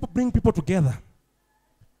 Problems bring people together.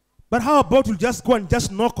 But how about you just go and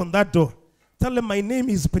just knock on that door? Tell them, my name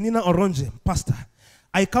is Penina Oronje, pastor.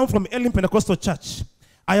 I come from Elim Pentecostal Church.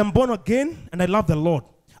 I am born again and I love the Lord.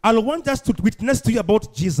 I want just to witness to you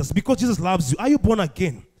about Jesus, because Jesus loves you. Are you born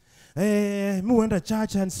again? Me went to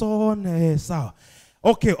church and so on. So.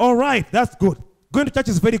 Okay, all right, that's good. Going to church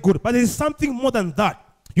is very good, but there is something more than that.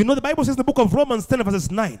 The Bible says in the book of Romans 10 verses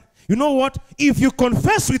 9. You know what? If you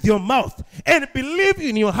confess with your mouth and believe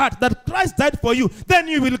in your heart that Christ died for you, then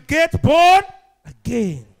you will get born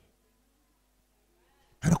again.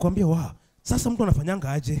 Anakuambia, wow, sasa mtu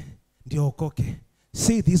anafanyanga aje ndio okoke.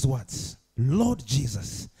 Say these words, Lord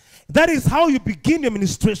Jesus. That is how you begin your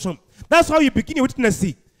ministration. That's how you begin your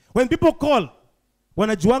witnessing. When people call,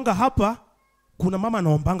 wanajuanga hapa kuna mama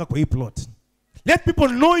anaombanga kwa hii plot. Let people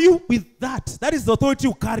know you with that. That is the authority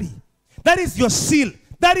you carry. That is your seal.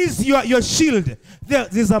 That is your shield.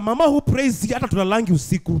 There's a mama who prays hata tunalangi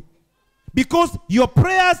usiku. Because your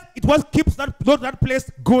prayers, it what keeps that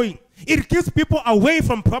place going. It keeps people away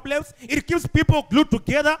from problems. It keeps people glued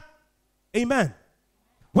together. Amen.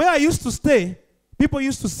 Where I used to stay, people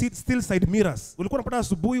used to sit still side mirrors. Ulikuwa unapata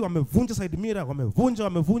asubuhi wamevunja side mirror,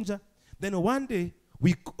 wamevunja. Then one day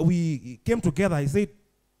we came together. I said,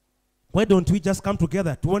 why don't we just come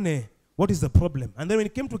together to one what is the problem? And then when we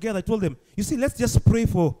came together, I told them, you see, let's just pray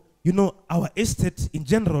for, our estate in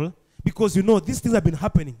general, because, these things have been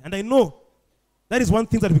happening. And I know that is one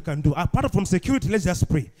thing that we can do. Apart from security, let's just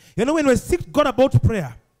pray. When we seek God about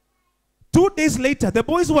prayer, 2 days later, the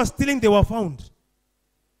boys who were stealing, they were found.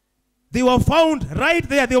 They were found right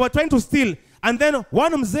there. They were trying to steal. And then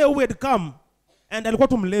one mzee who had come, and alikuwa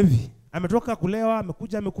tu mlevi. Ametoka kulewa,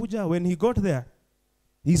 amekuja. When he got there,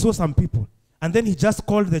 he saw some people. And then he just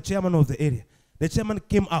called the chairman of the area. The chairman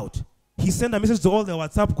came out. He sent a message to all the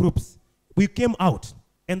WhatsApp groups. We came out,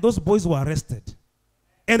 and those boys were arrested.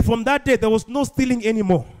 And from that day, there was no stealing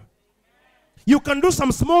anymore. You can do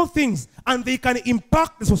some small things, and they can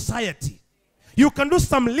impact the society. You can do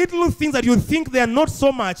some little things that you think they are not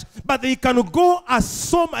so much, but they can go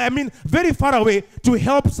very far away to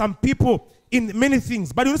help some people in many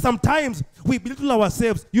things. But sometimes we belittle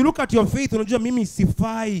ourselves. You look at your faith, unajua mimi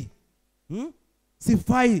sifai.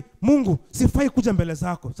 Sifai. Mungu, sifai kuja mbele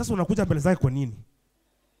zako. Sasa unakuja mbele zako kwa nini?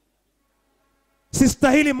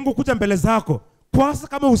 Sistahili Mungu kuja mbele zako. Kwa sasa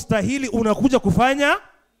kama ustahili unakuja kufanya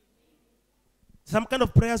some kind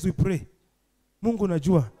of prayers we pray. Mungu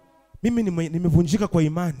unajua, mimi nimevunjika kwa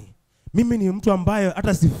imani. Mimi ni mtu ambaye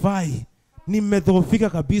hata sifai. Nimedhoofika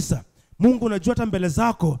kabisa. Mungu unajua hata mbele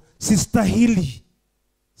zako sistahili.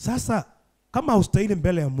 Sasa kama hustahili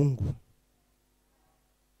mbele ya Mungu,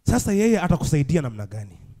 sasa yeye atakusaidia namna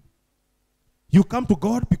gani? You come to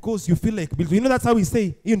God because you feel like, you know that's how we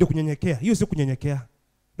say, hiyo ndio kunyenyekea. Hiyo sio kunyenyekea.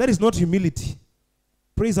 That is not humility.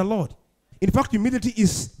 Praise the Lord. In fact, humility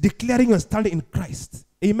is declaring your standing in Christ.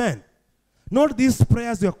 Amen. Not these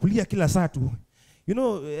prayers ya kulia kila saa tu. You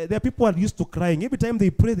know, there are people who are used to crying. Every time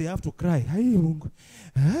they pray, they have to cry. Hai Mungu.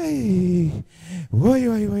 Hai.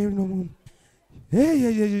 Woi.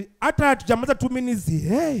 Hey. Hata tujamaliza 2 minutes.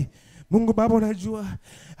 Hey. Mungu Baba unajua.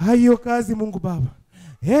 Hayo kazi Mungu Baba.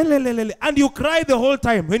 Helelelele. And you cry the whole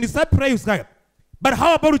time. When you start praying, you cry. But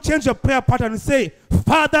how about you change your prayer pattern and say,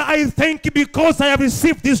 Father, I thank you because I have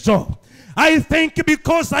received this job. I thank you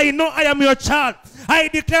because I know I am your child. I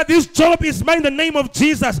declare this job is mine in the name of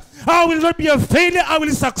Jesus. I will not be a failure. I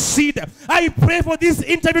will succeed. I pray for this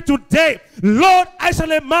interview today. Lord, I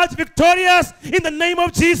shall emerge victorious in the name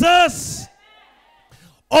of Jesus.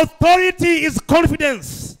 Authority is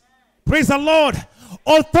confidence. Praise the Lord.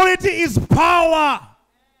 Authority is power.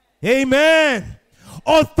 Amen.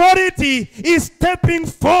 Authority is stepping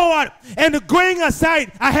forward and going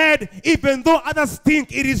ahead even though others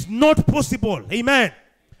think it is not possible. Amen.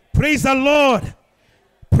 Praise the Lord.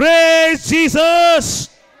 Praise Jesus.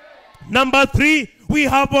 Number 3, we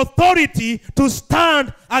have authority to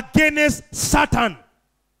stand against Satan.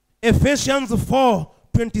 Ephesians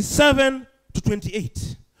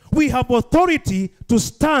 4:27-28. We have authority to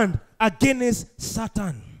stand against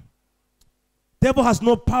Satan. Devil has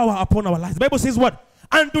no power upon our lives. The Bible says what?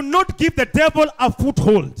 And do not give the devil a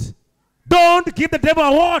foothold. Don't give the devil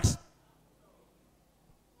a what?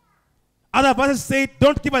 Other verses say,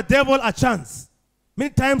 don't give a devil a chance. Many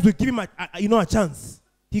times we give him a chance.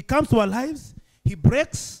 He comes to our lives, he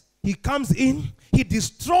breaks, he comes in, he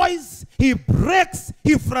destroys, he breaks,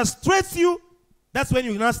 he frustrates you. That's when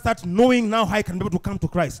you now start knowing now how I can be able to come to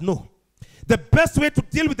Christ. No. The best way to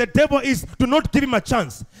deal with the devil is to not give him a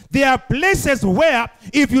chance. There are places where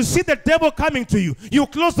if you see the devil coming to you, you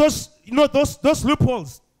close those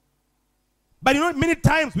loopholes. But many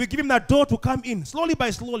times we give him that door to come in, slowly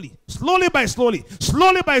by slowly.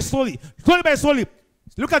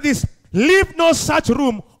 Look at this. Leave no such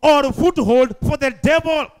room or foothold for the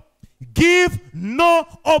devil. Give no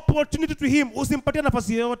opportunity to him. Usimpatie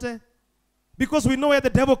nafasi yoyote. Because we know where the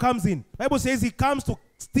devil comes in. The Bible says he comes to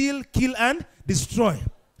steal, kill, and destroy.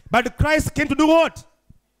 But Christ came to do what?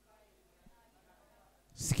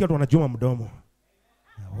 Sikia watu wanajua mdomo.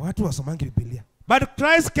 Watu wasomangi Biblia. But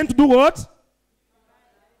Christ came to do what?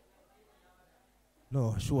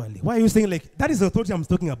 No, surely. Why are you saying like, that is the authority I'm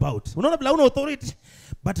talking about? Unaona authority.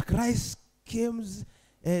 But Christ came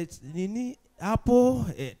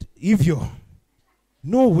hivyo.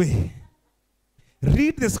 No way.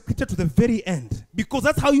 Read the scripture to the very end. Because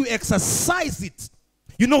that's how you exercise it.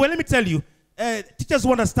 You know, well, let me tell you. Teachers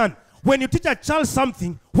will understand. When you teach a child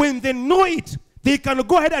something, when they know it, they can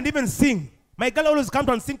go ahead and even sing. My girl always comes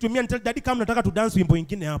and sing to me and tell Daddy, come nataka to dance wimbo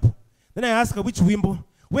ingine hapo. Then I ask her, which wimbo?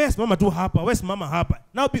 Where's Mama do hapa? Where's Mama hapa?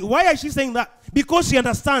 Now, why is she saying that? Because she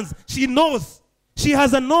understands. She knows. She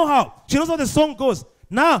has a know-how. She knows how the song goes.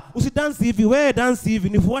 Now, usi dance hivi, where dance hivi,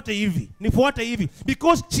 nifuate hivi.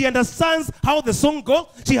 Because she understands how the song goes.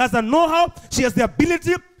 She has a know-how. She has the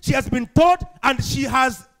ability. She has been taught. And she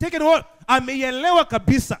has taken what? Ameielewa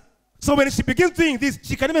kabisa. So when she begins doing this,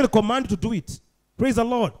 she can even command you to do it. Praise the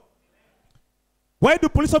Lord. Why do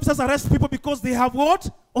police officers arrest people? Because they have what?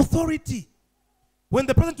 Authority. When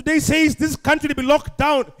the president today says this country will be locked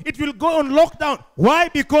down, it will go on lockdown. Why?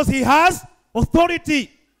 Because he has authority.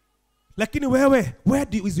 Lakini wewe, where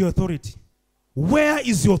is your authority? Where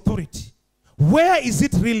is your authority? Where is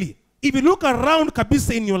it really? If you look around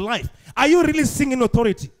kabisa in your life, are you really singing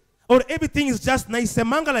authority? Or everything is just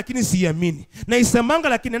naisemanga lakini siamini. Naisemanga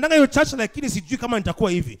lakini ndanga yo church lakini sijui kama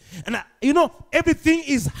nitakuwa hivi. And everything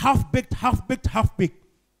is half-baked.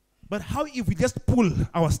 But how if we just pull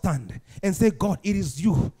our stand and say, God, it is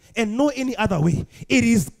you and no any other way. It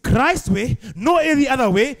is Christ's way, no any other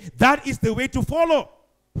way. That is the way to follow.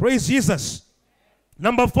 Praise Jesus.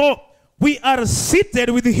 Number 4, we are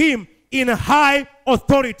seated with him in high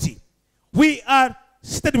authority. We are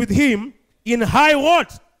seated with him in high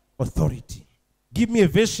what? Authority. Give me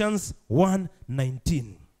Ephesians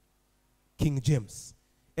 1:19. King James.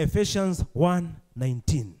 Ephesians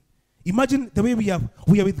 1:19. Imagine the way we are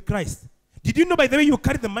with Christ. Did you know by the way you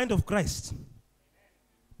carry the mind of Christ?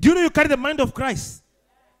 Do you know you carry the mind of Christ?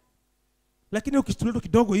 Lakini ukishtulia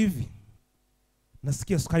kidogo hivi,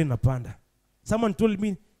 nasikia sukari inapanda. Someone told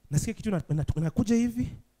me, nasikia kitu inakuja hivi,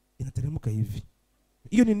 inateremka hivi.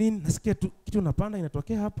 Hiyo ni nini? Nasikia kitu inapanda,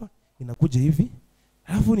 inatokea hapa, inakuja hivi,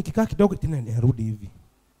 alafu nikikaa kidogo tena inarudi hivi.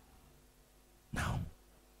 Now,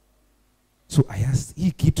 so I asked,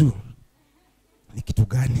 hii kitu ni kitu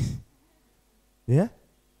gani? Yeah?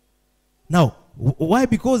 Now, why?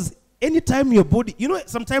 Because anytime your body, you know,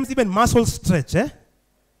 sometimes even muscles stretch,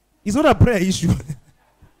 it's not a prayer issue.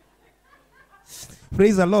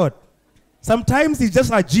 Praise the Lord. Sometimes it's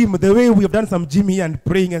just a gym, the way we have done some gym here and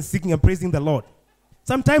praying and singing and praising the Lord.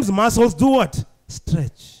 Sometimes muscles do what?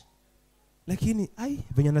 Stretch. Lakini,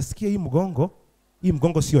 venye nasikia hii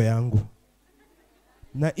mgongo sio yangu.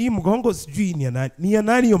 Na hii mgongo sijui ni ya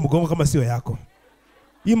nani hiyo mgongo kama sio yako.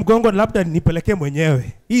 Hii mgongo labda nipeleke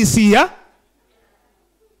mwenyewe. Hii si ya.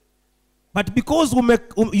 But because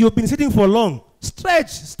you've been sitting for long, stretch,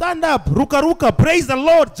 stand up, ruka, praise the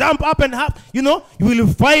Lord, jump up and up. You know, you will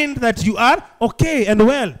find that you are okay and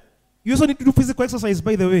well. You also need to do physical exercise,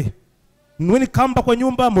 by the way. When you come back kwa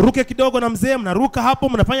nyumba, mruke kidogo na mzee, mnaruka hapo,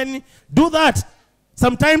 mnafanya nini? Do that.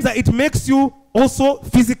 Sometimes it makes you also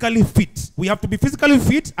physically fit. We have to be physically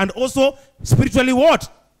fit and also spiritually what?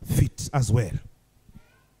 Fit as well.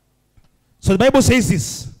 So the Bible says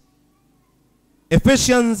this.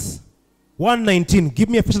 Ephesians 1:19. Give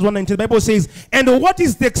me Ephesians 1:19. The Bible says, and what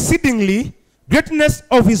is the exceedingly greatness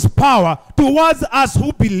of his power towards us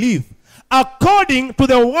who believe, according to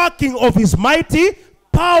the working of his mighty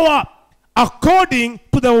power. According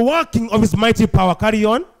to the working of his mighty power. Carry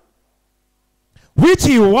on. Which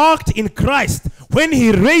he worked in Christ when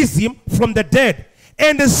he raised him from the dead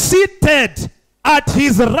and seated at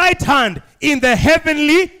his right hand in the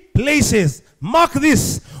heavenly places. Mark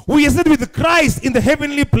this. We are seated with Christ in the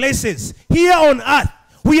heavenly places. Here on earth,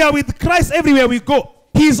 we are with Christ everywhere we go.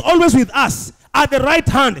 He is always with us at the right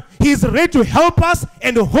hand. He is ready to help us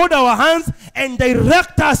and hold our hands and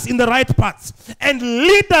direct us in the right paths and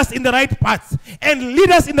lead us in the right paths and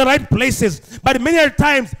lead us in the right places. But many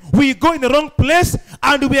times we go in the wrong place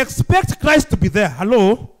and we expect Christ to be there.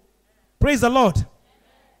 Hello? Praise the Lord.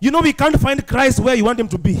 You know, we can't find Christ where you want him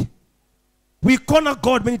to be. We corner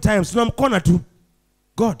God many times. Tunamcorner tu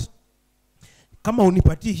God. Kama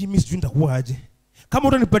unipatie hii mimi sijui nitakuwa aje. Kama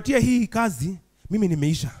utanipatia hii kazi, mimi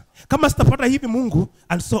nimeisha. Kama sitapata hivi Mungu,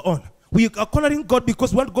 and so on. We are cornering God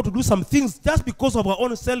because we want God to do some things just because of our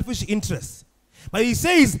own selfish interests. But he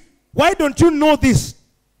says, why don't you know this?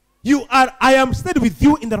 I am seated with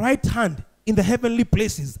you in the right hand in the heavenly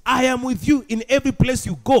places. I am with you in every place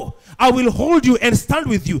you go. I will hold you and stand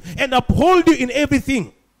with you and uphold you in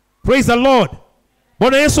everything. Praise the Lord.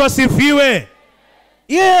 Bwana Yesu asifiwe.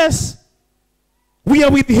 Yes. We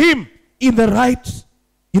are with him in the right,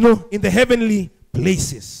 in the heavenly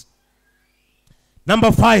places.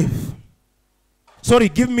 Number 5. Sorry,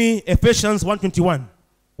 give me Ephesians 1:21.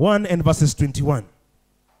 1 and verses 21.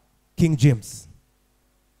 King James.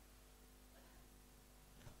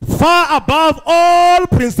 Far above all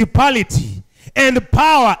principality and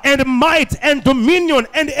power and might and dominion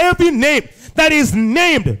and every name that is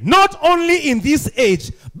named, not only in this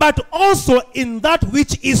age, but also in that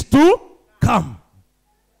which is to come.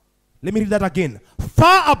 Let me read that again.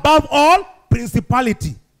 Far above all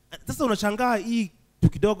principality. Sasa unashangaa hii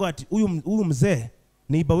tukidogo ati huyu mzee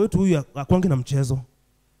neiba wetu huyu akwangi na mchezo.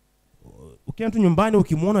 Ukienda tu nyumbani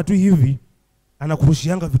ukimwona tu hivi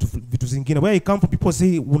anakurushianga vitu zingine. Where you come from, people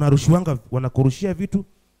say unarushiwanga, wanakurushia vitu,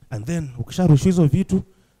 and then ukisharushiwa hizo vitu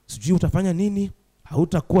sijui utafanya nini,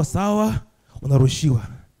 hautakuwa sawa, unarushiwa.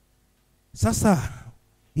 Sasa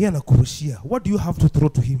yeye anakurushia. What do you have to throw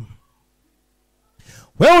to him?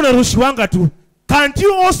 Wewe unarushiwanga tu. Can't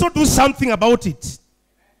you also do something about it?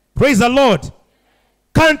 Praise the Lord.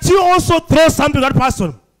 Can't you also throw something to that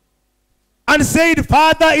person? And say,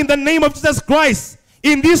 Father, in the name of Jesus Christ,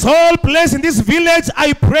 in this whole place, in this village,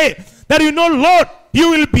 I pray that Lord, you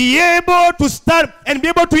will be able to stand and be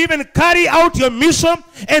able to even carry out your mission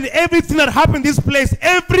and everything that happened in this place.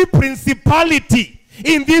 Every principality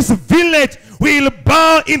in this village will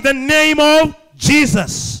bow in the name of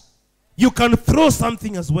Jesus. You can throw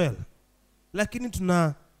something as well. Lakini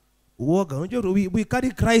tuna uoga. We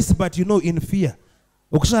carry Christ, but in fear.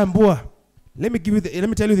 Ukishaambua, let me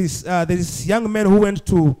tell you this. There is young men who went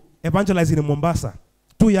to evangelize in Mombasa.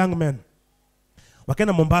 2 young men.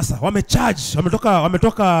 Wakaenda Mombasa.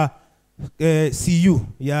 Wametoka CU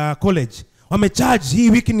ya college. Wamecharge hii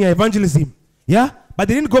wiki ya evangelism. Yeah? But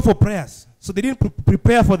they didn't go for prayers. So they didn't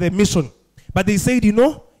prepare for the mission. But they said,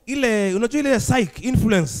 ile psych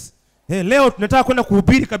influence. Leo tunataka kwenda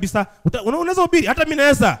kuhubiri kabisa. Unaweza kuhubiri hata mimi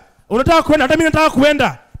naweza. Unataka kwenda hata mimi nataka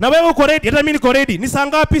kuenda. Na wewe uko ready hata mimi niko ready. Ni saa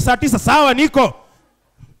ngapi? Saa 9. Sawa niko.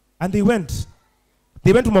 And they went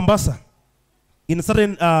to Mombasa in a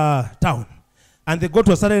certain town. And they go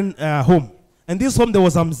to a certain home. And this home there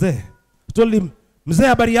was a mzee. I told him, mzee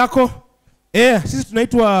habari yako? Sisi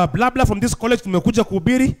tunaitwa blah blah from this college, tumekuja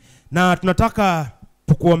kuhubiri na tunataka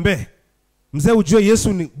tukuombe. Mzee ujue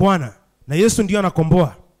Yesu ni Bwana na Yesu ndio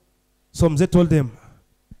anakomboa. So mzee told them,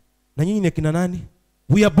 na nyinyi ni kina nani?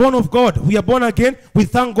 We are born of God. We are born again. We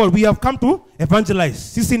thank God. We have come to evangelize.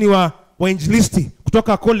 Sisi ni wainjilisti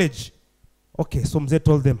kutoka college. Okay, so mzee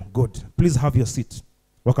told them, good. Please have your seat.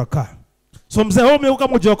 Wakakaa. So mzee, umeuka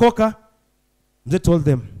mjokoka? Mzee told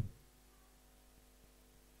them,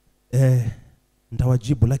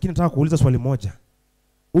 nitawajibu lakini nataka kuuliza swali moja.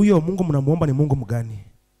 Huyo Mungu mnamuomba ni Mungu mgani?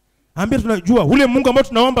 Ambia tunajua ule Mungu ambao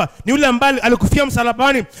tunaomba ni ule ambaye alikufia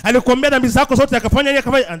msalabani, alikuombea dhambi zako zote, akafanya nini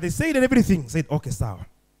akafanya, and they said everything. Said okay, sawa.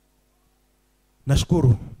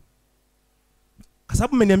 Nashukuru. Kwa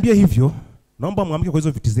sababu mmeniambia hivyo, naomba muamke kwa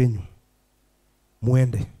hizo viti zenyu.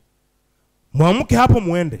 Muende. Muamke hapo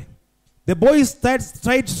muende. The boys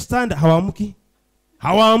tried to stand, hawaamki.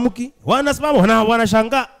 Hawaamki. Wanasimama,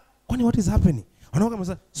 wanashangaa. Kwani what is happening? Wanaoga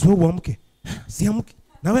msa, sio uamke. Siamki.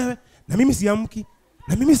 Na wewe, na mimi siamki.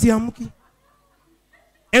 Na mimi siamki.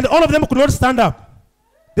 And all of them could not stand up.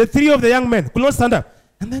 The three of the young men could not stand up.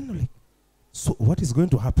 And then like, so what is going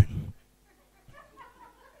to happen?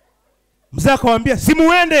 Mzee akawaambia,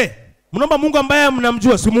 simuende. Mnaomba Mungu ambaye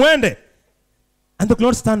mnamjua, simuende. And they could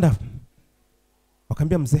not stand up.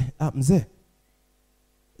 Wakaambia mzee, mzee,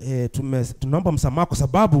 tunaomba msamaha kwa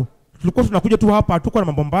sababu tulikuwa tunakuja tu hapa hatuko na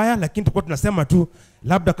mambo mbaya, lakini tulikuwa tunasema tu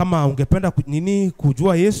labda kama ungependa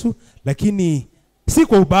kujua Yesu, lakini si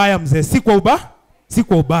kwa ubaya mzee, si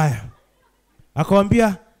kwa ubaya.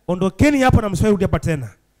 Akawaambia, ondokeni hapa na msiwahi hapa tena.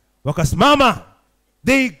 Wakasimama.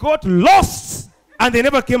 They got lost and they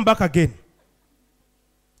never came back again.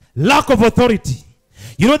 Lack of authority.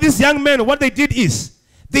 You know, these young men, what they did is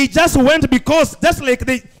they just went because just like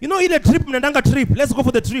they, in a trip, mnandanga trip, let's go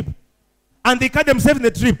for the trip. And they cut themselves in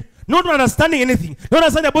the trip. Not understanding anything. Not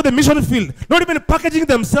understanding about the mission field. Not even packaging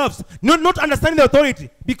themselves. Not understanding the authority.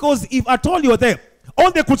 Because if at all you're there,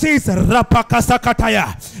 all they could say is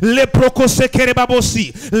Rapakasakataya,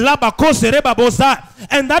 Leprokosekerebabosi, Labakoserebabosa.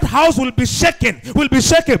 And that house will be shaken.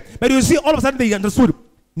 But you see, all of a sudden they understood.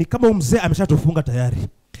 Ni kama mzee ameshatufunga tayari.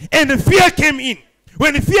 And the fear came in.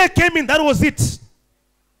 When the fear came in, that was it.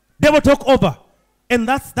 Devil took over. And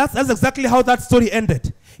that's exactly how that story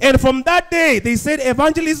ended. And from that day, they said,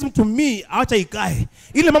 evangelism to me, acha ikae.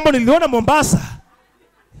 Ile mambo niliona Mombasa.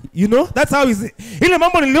 That's how is it. Ile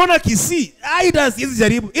mambo niliona Kisii. Aidas hizi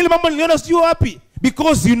jaribu. Ile mambo niliona sio happy.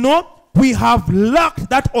 Because we have lacked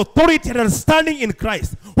that authority and understanding in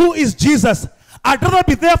Christ. Who is Jesus? I'd rather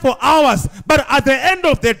be there for hours, but at the end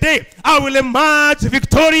of the day, I will emerge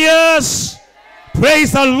victorious.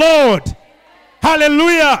 Praise the Lord.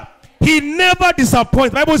 Hallelujah. He never disappoints.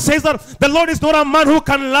 The Bible says that the Lord is not a man who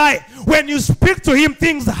can lie. When you speak to him,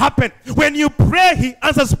 things happen. When you pray, he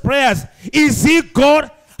answers prayers. Is he God?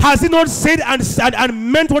 Has he not said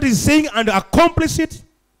and meant what he's saying and accomplished it?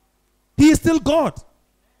 He is still God.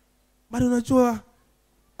 But unajua,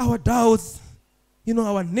 our doubts,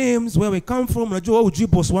 our names, where we come from, unajua ujui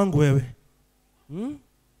boss wangu wewe.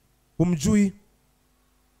 Umjui.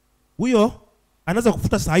 Huyo anaweza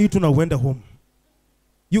kufuta saa hii tu na uende home.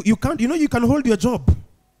 You can't, you can hold your job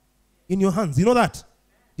in your hands. You know that?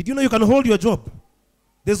 Did you know you can hold your job?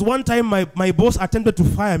 There's one time my boss attempted to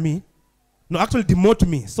fire me. No, actually demote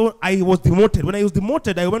me. So I was demoted. When I was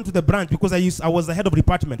demoted, I went to the branch because I was the head of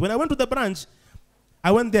department. When I went to the branch,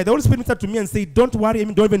 I went there. The Holy Spirit ministered to me and said, don't worry,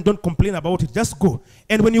 don't complain about it. Just go.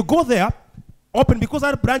 And when you go there, open, because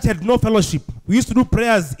our branch had no fellowship. We used to do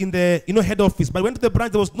prayers in the head office. But I went to the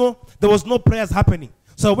branch, there was no prayers happening.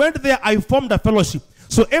 So I went there, I formed a fellowship.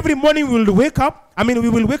 So every morning we will wake up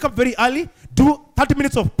very early, do 30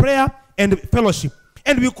 minutes of prayer and fellowship.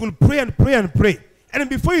 And we could pray and pray and pray. And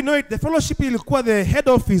before you know it, the fellowship ilikuwa the head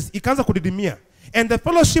office, ikaanza kudidimia. And the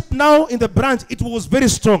fellowship now in the branch, it was very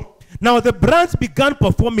strong. Now the branch began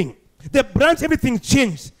performing. The branch, everything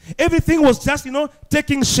changed. Everything was just,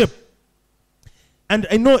 taking shape. And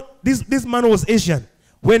I know this man was Asian.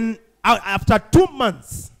 When, after 2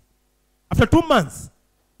 months,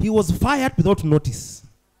 he was fired without notice.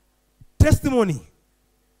 Testimony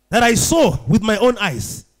that I saw with my own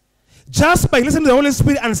eyes. Just by listening to the Holy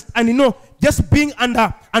Spirit and just being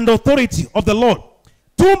under authority of the Lord.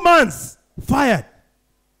 2 months fired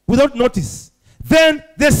without notice. Then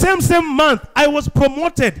the same month, I was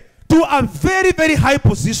promoted to a very, very high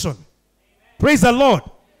position. Praise the Lord.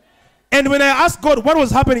 And when I asked God what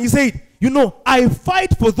was happening, he said, I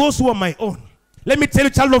fight for those who are my own. Let me tell you,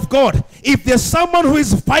 child of God, if there's someone who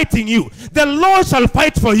is fighting you, the Lord shall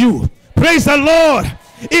fight for you. Praise the Lord.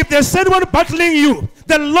 If there's anyone battling you,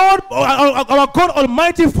 The Lord, our God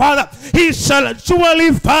Almighty Father, He shall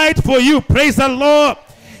surely fight for you. Praise the Lord.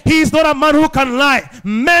 He is not a man who can lie.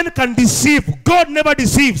 Man can deceive. God never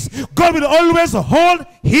deceives. God will always hold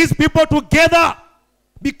His people together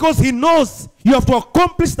because He knows you have to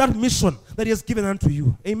accomplish that mission that He has given unto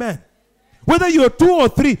you. Amen. Whether you are 2 or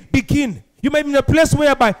 3, begin. You might be in a place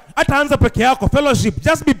whereby ataanza peke yako, fellowship.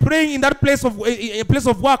 Just be praying in that place of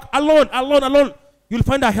work, alone. You'll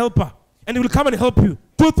find a helper, and He will come and help you.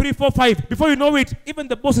 2, 3, 4, 5. Before you know it, even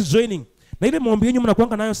the boss is joining. Na ile maombi yenu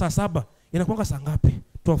mnakuanga nayo saa 7, inakuanga saa ngapi?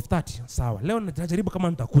 12:30. Sawa. Leo najaribu kama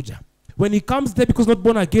nitakuja. When he comes there because not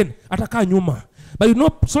born again, atakaa nyuma. But you know,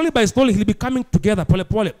 slowly by slowly, he'll be coming together, pole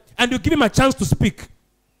pole. And you give him a chance to speak.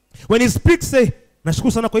 When he speaks, say,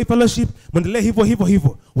 nashukuru sana kwa hii fellowship, mwendelee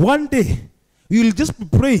hivyo. One day, you'll just be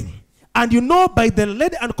praying. And you know, by the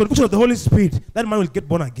lead and conviction of the Holy Spirit, that man will get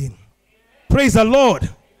born again. Praise the Lord.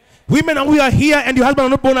 Women, and we are here, and your husband are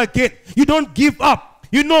not born again. You don't give up.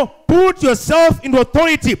 You know, put yourself in the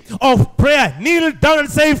authority of prayer. Kneel down and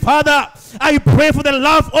say, Father, I pray for the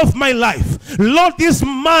love of my life. Lord, this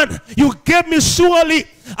man you gave me, surely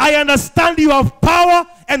I understand you have power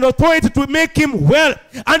and authority to make him well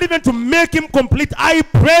and even to make him complete. I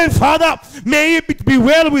pray, Father, may it be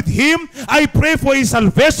well with him. I pray for his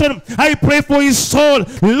salvation. I pray for his soul.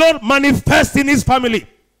 Lord, manifest in his family.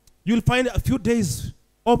 You'll find a few days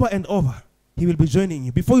over and over. He will be joining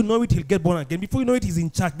you. Before you know it, he'll get born again. Before you know it, he's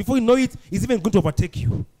in charge. Before you know it, he's even going to overtake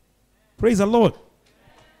you. Praise the Lord.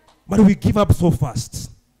 But we give up so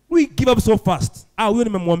fast. We give up so fast. Huyo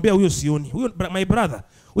nimemwambia huyo sioni. Huyo my brother,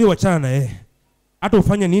 huyo wachana na yeye. Hata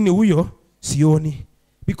ufanye nini huyo sioni.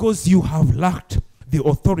 Because you have lacked the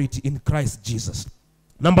authority in Christ Jesus.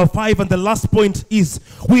 Number 5 and the last point is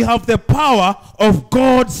we have the power of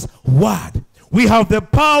God's word. We have the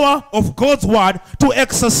power of God's word to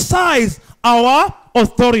exercise our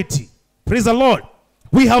authority. Praise the Lord.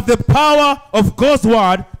 We have the power of God's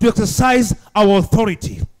word to exercise our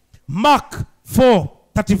authority. Mark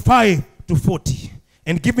 4:35 to 40.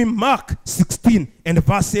 And give me Mark 16 and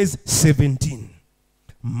verses 17.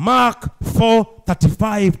 Mark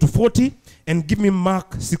 4:35 to 40. And give me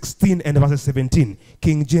Mark 16 and verses 17.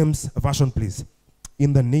 King James Version, please.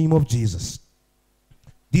 In the name of Jesus.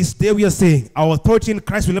 This day we are saying our authority in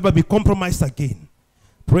Christ will never be compromised again.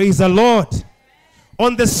 Praise the Lord.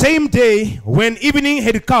 On the same day, when evening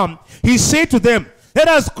had come, he said to them, let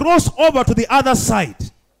us cross over to the other side.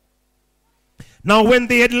 Now when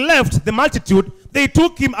they had left the multitude, they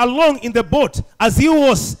took him along in the boat as he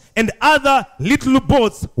was, and other little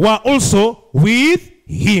boats were also with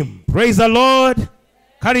him. Praise the Lord.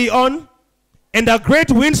 Carry on. And a great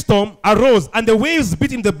windstorm arose, and the waves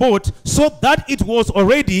beat in the boat, so that it was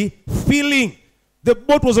already filling. The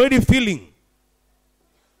boat was already filling.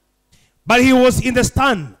 But he was in the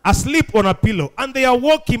stern, asleep on a pillow. And they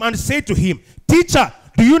awoke him and said to him, Teacher,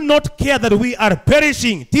 do you not care that we are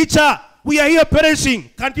perishing? Teacher, we are here perishing.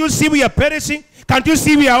 Can't you see we are perishing? Can't you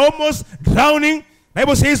see we are almost drowning? The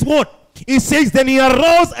Bible says what? It says, then he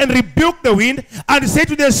arose and rebuked the wind and said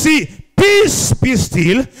to the sea, Peace, be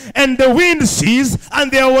still. And the wind ceased,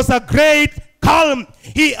 and there was a great calm.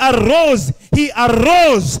 He arose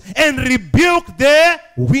and rebuked the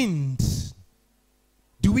wind.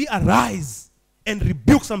 Do we arise and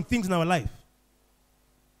rebuke some things in our life?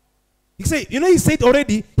 He said, he said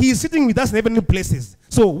already, he is sitting with us in heavenly places.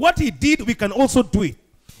 So what he did, we can also do it.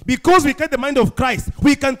 Because we get the mind of Christ,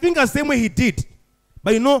 we can think the same way he did.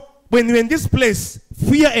 But when we're in this place,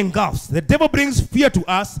 fear engulfs. The devil brings fear to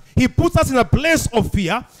us. He puts us in a place of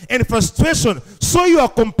fear and frustration. So you are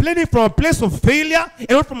complaining from a place of failure and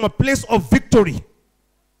not from a place of victory.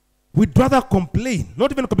 We'd rather complain,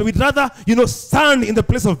 not even complain. We'd rather, stand in the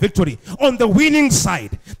place of victory, on the winning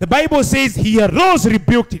side. The Bible says he arose,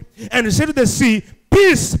 rebuked it, and said to the sea,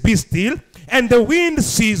 Peace, be still. And the wind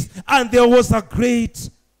ceased, and there was a great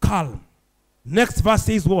calm. Next verse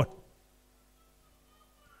says what?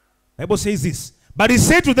 The Bible says this. But he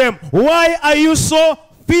said to them, Why are you so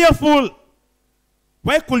fearful?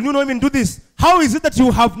 Why could you not even do this? How is it that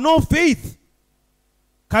you have no faith?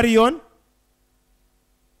 Carry on.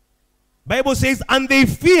 Bible says, and they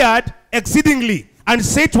feared exceedingly and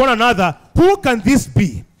said to one another, Who can this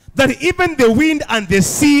be, that even the wind and the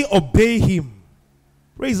sea obey him?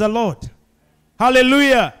 Praise the Lord.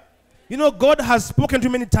 Hallelujah. God has spoken to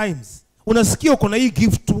you many times. Unasikia uko na hii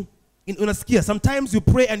gift tu. Unasikia. Sometimes you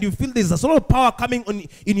pray and you feel there's a sort of power coming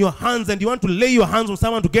in your hands and you want to lay your hands on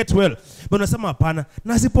someone to get well. But unasema hapana.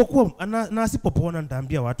 Na asipopona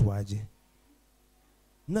nitaambia watu waje.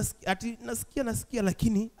 Nasikia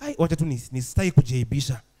lakini wacha tu nistai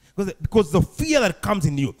kujaibisha. Because the fear that comes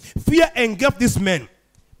in you. Fear engulfed this man.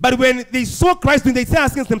 But when they saw Christ, they start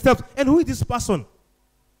asking themselves, and who is this person?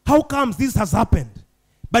 How comes this has happened?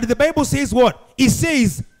 But the Bible says what? It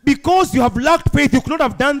says, because you have lacked faith, you could not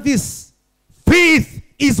have done this. Faith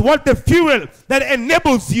is what the fuel that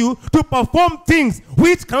enables you to perform things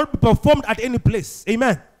which cannot be performed at any place.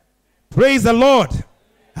 Amen. Praise the Lord.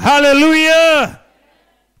 Hallelujah.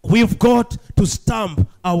 We've got to stamp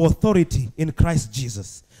our authority in Christ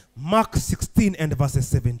Jesus. Mark 16 and verses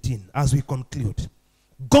 17 as we conclude.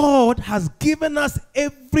 God has given us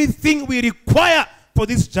everything we require for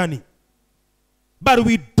this journey. But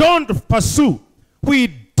we don't pursue. We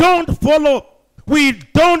don't follow. We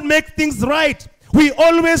don't make things right. We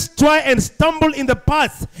always try and stumble in the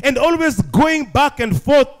paths and always going back and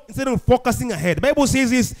forth instead of focusing ahead. The Bible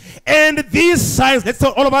says this, and these signs, let's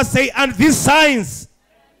all of us say, and these signs.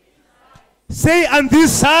 Say, and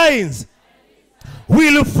these signs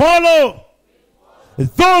will follow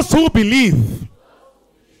those who believe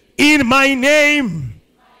in my name.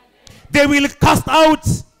 They will cast out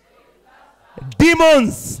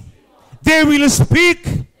demons. They will speak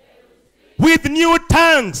with new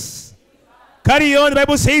tongues. Carry on. The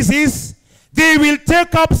Bible says this. They will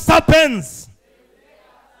take up serpents.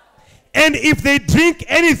 And if they drink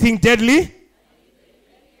anything deadly,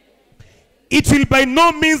 it will by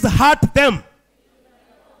no means hurt them.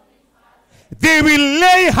 They will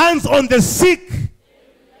lay hands on the sick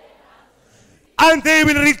and they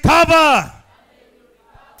will recover.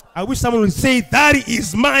 I wish someone would say, that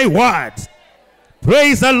is my word.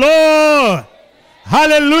 Praise the Lord.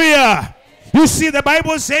 Hallelujah. You see, the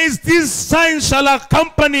Bible says, these signs shall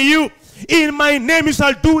accompany you. In my name you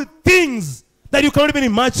shall do things that you cannot even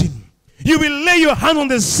imagine. You will lay your hand on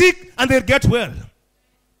the sick and they'll get well.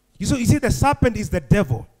 You see, the serpent is the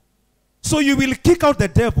devil. So you will kick out the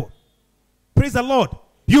devil. Praise the Lord.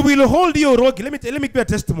 You will hold your rogue. Let me give you a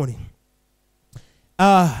testimony.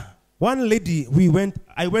 One lady,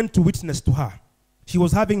 I went to witness to her. She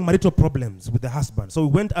was having marital problems with the husband. So we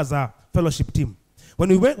went as a fellowship team.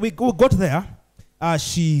 When we got there,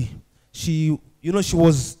 she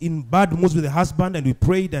was in bad moods with the husband, and we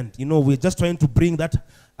prayed, and we're just trying to bring that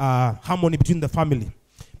harmony between the family.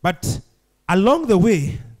 But along the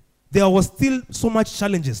way, there was still so much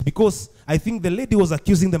challenges because I think the lady was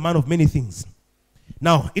accusing the man of many things.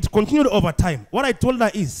 Now, it continued over time. What I told her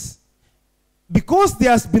is, because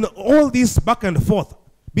there has been all this back and forth,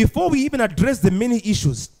 before we even address the many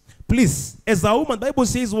issues, please, as a woman, the Bible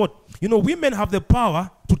says what? Women have the power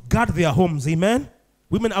to guard their homes. Amen?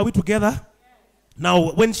 Women, are we together? Yes.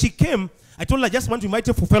 Now, when she came, I told her, I just want to invite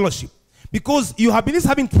you for fellowship. Because you have been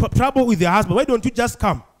having trouble with your husband. Why don't you just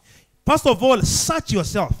come? First of all, search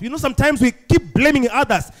yourself. Sometimes we keep blaming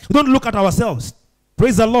others. We don't look at ourselves.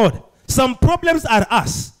 Praise the Lord. Some problems are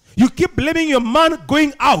us. You keep blaming your man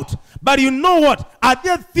going out. But you know what? Are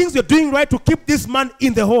there things you're doing right to keep this man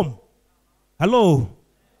in the home? Hello.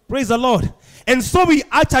 Praise the Lord. And so we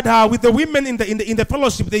ushered her with the women in the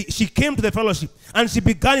fellowship. She came to the fellowship. And she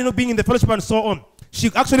began being in the fellowship and so on. She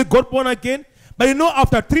actually got born again. But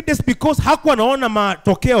after 3 days, because hakuwa naona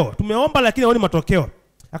matokeo, tumeomba lakini haoni matokeo.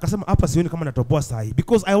 Akasema hapa sioni kama natoboa sahi,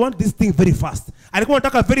 because I want this thing very fast. Alikuwa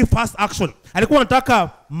anataka very fast action. Alikuwa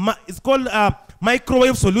anataka it's called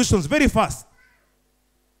microwave solutions, very fast.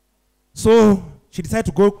 So she decided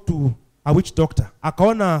to go to a witch doctor.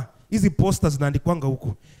 Akaona hizi posters zinaandikwanga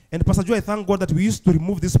huko. And Pastor Joe, I thank God that we used to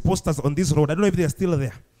remove these posters on this road. I don't know if they are still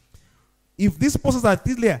there. If these posters are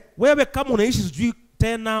still there, wherever kama unaishi sijui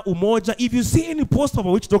tena umoja, if you see any poster of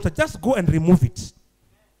a witch doctor, just go and remove it.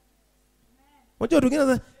 Wajua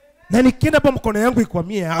tungine na nikienda hapa mkono yangu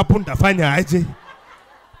ikwamie hapo nitafanya aje?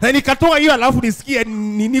 Na nikatoa hiyo alafu nisikie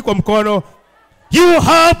nini kwa mkono. You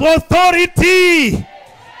have authority.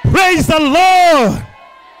 Praise the Lord.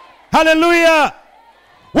 Hallelujah.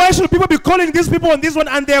 Why should people be calling these people on this one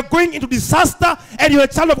and they are going into disaster and you're a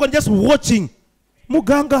child of God just watching?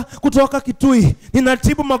 Muganga kutoka Kitui,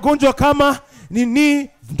 ninatibu magonjwa kama nini,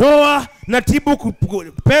 ndoa, natibu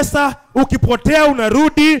pesa, ukipotea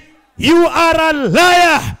unarudi. You are a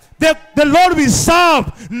liar. The Lord we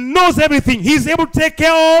serve knows everything. He's able to take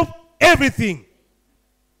care of everything.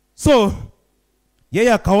 So,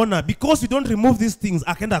 akaona, because you don't remove these things,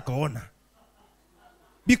 akenda akaona.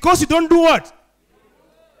 Because you don't do what?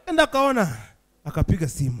 Enda akaona. Akapiga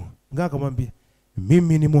simu. Nga akamwambia,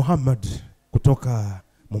 mimi ni Muhammad kutoka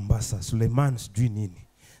Mombasa, Suleiman sijui nini.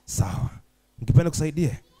 Sawa. Ngipenda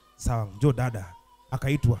kusaidia? Sawa, njoo dada.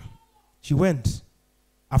 Akaitwa. She went.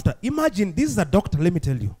 After, imagine, this is a doctor, let me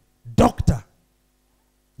tell you. Doctor.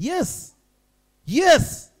 Yes.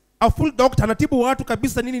 Yes. A full doctor. Anatibu watu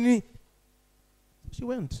kabisa nini. She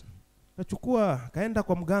went. Kachukua, kaenda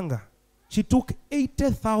kwa mganga. She took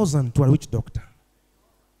 80,000 to a witch doctor.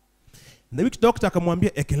 And the witch doctor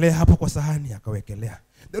akamwambia ekelea hapo kwa sahani, akawekelea.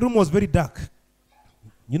 The room was very dark.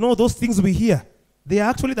 You know those things we hear, they are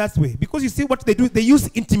actually that way. Because you see what they do, they use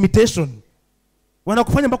intimidation.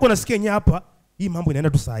 Wanakufanya mpaka unasikia nye hapa, hii mambo inaenda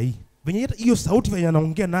tu saa hii. Venye hiyo sauti venye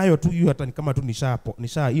anaongea nayo tu, hiyo hata ni kama tu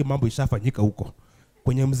hiyo mambo ishafanyika huko.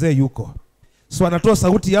 Kwenye mzee yuko. So anatoa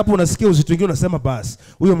sauti hapo, unasikia uzito mwingine, unasema basi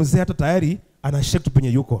huyo mzee hata tayari anashake tu penye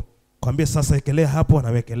yuko. Kwambia sasa ekelea hapo,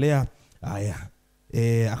 anawekelea. Haya.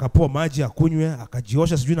 Akapoa maji akunywe,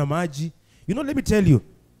 akajiosha sijui na maji. You know, let me tell you,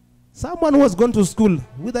 someone who has gone to school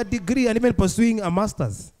with a degree and even pursuing a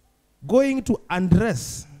master's, going to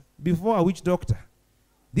undress before a witch doctor.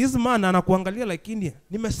 This man anakuangalia lakini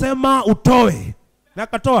nimesema utoe. Na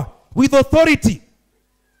akatoa with authority.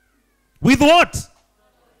 With what?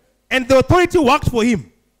 And the authority worked for him.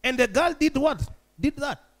 And the girl did what? Did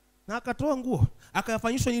that. Na akatoa nguo.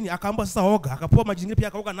 Akafanyishwa nini? Akaamba sasa oga. Akapoa maji nyingine pia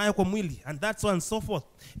akaoga nayo kwa mwili. And that's so and so forth.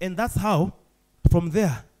 And that's how from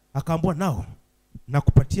there akaambua now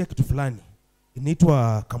nakupatia kitu fulani.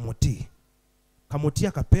 Inaitwa kamoti. Kamoti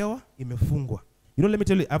akapewa, imefungwa. You know, let me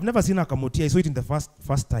tell you, I've never seen a kamoti. I saw it in the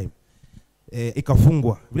first time.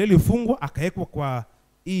 Ikafungwa. Vile ilifungwa akaekwa kwa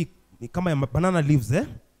hii kama ya banana leaves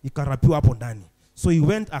ikarapiwa hapo ndani. So he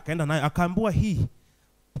went, akaenda nayo, akaambua hii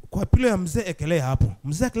kwa pilo ya mzee ekelea hapo.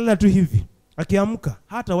 Mzee akelea tu hivi. Akiamka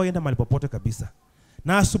hata waenda mahali popote kabisa.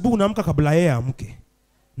 Na asubuhi unaamka kabla yeye amke.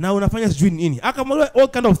 Na unafanya sijui nini. Akamwambia all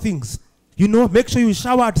kind of things. You know, make sure you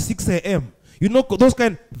shower at 6 a.m. You know, those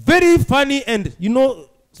kind very funny and you know,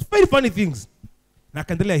 very funny things. Na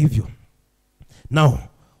akaendelea hivyo. Now,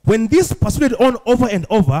 when this pursued on over and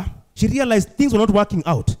over, she realized things were not working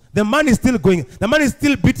out. The man is still going. The man is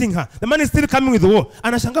still beating her. The man is still coming with the war.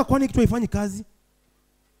 Anashangaa kwani kitu haifanyi kazi.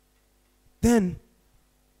 Then,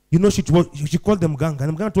 you know, she called them mganga.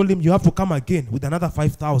 And mganga told him, you have to come again with another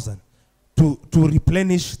 5,000 to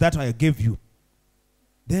replenish that I gave you.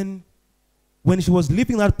 Then, when she was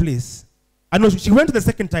leaving that place, I know she went the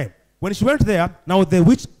second time. When she went there, now the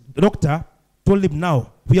witch doctor told him,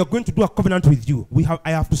 now, we are going to do a covenant with you.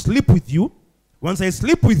 I have to sleep with you. Once I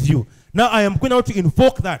sleep with you, now I am going out to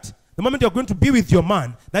invoke that. The moment you are going to be with your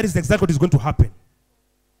man, that is exactly what is going to happen.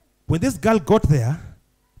 When this girl got there,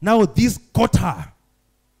 now this caught her.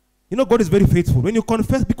 You know, God is very faithful. When you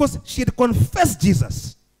confess, because she had confessed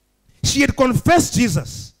Jesus. She had confessed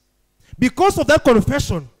Jesus. Because of that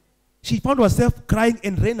confession, she found herself crying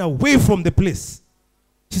and ran away from the place.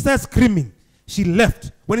 She started screaming. She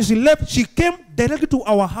left. When she left, she came directly to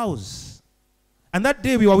our house. And that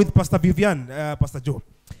day we were with Pastor Vivian, Pastor Joe.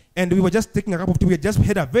 And we were just taking a cup of tea. We had just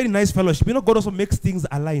had a very nice fellowship. You know, God also makes things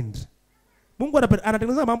aligned. You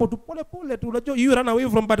run away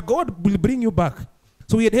from, but God will bring you back.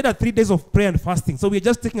 So we had 3 days of prayer and fasting. So we were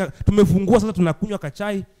just taking tumefungua sasa tunakunywa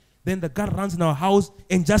kachai. Then the girl runs in our house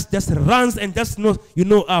and just runs and just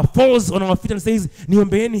falls on our feet and says,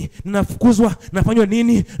 niombeeni, ninafukuzwa, nafanywa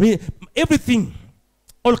nini, everything,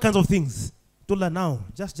 all kinds of things. Told her now,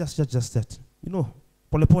 just that. You know,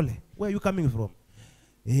 pole pole, where are you coming from?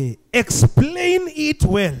 Explain it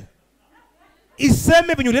well.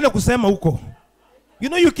 Iseme venye ulienda kusema huko. You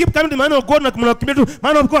know, you keep coming to the man of God,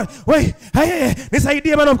 man of God, wait, hey, this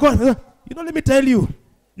idea, man of God. You know, let me tell you,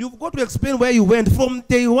 you've got to explain where you went from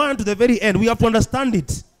day one to the very end. We have to understand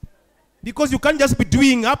it. Because you can't just be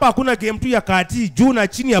doing, hapa hakuna game tu ya kati, juu na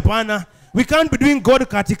chini hapana. We can't be doing God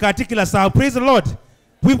kati kila saa. Praise the Lord.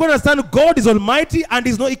 We've got to understand God is almighty and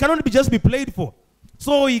it cannot just be played for.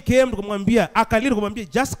 So he came to kumwambia, akalira kumwambia,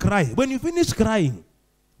 just cry. When you finish crying,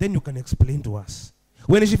 then you can explain to us.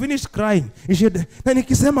 When she finished crying, she said, na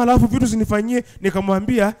nikisema alafu vitu zinifanyie,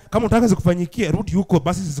 nikamwambia, kama unataka zikufanyikie, rudi huko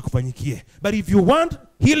basi zikufanyikie. But if you want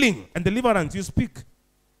healing and deliverance, you speak.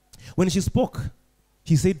 When she spoke,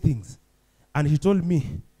 she said things. And she told me,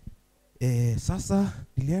 sasa,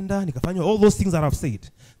 nilienda, nikafanywa all those things that I've said.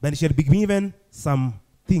 Then she had been given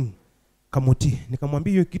something, kamoti.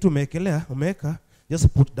 Nikamwambia hiyo kitu umeweka, just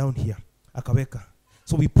put down here. Akaweka.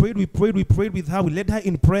 So we prayed with her. We led her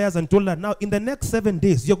in prayers and told her, now in the next 7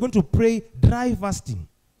 days, you're going to pray dry fasting.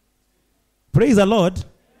 Praise the Lord.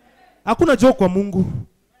 Hakuna joke kwa Mungu.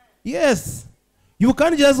 Yes. You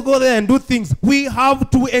can't just go there and do things. We have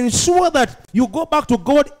to ensure that you go back to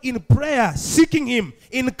God in prayer, seeking Him,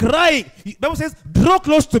 in crying. The Bible says, draw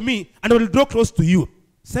close to me and I will draw close to you.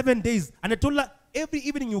 7 days. And I told her, every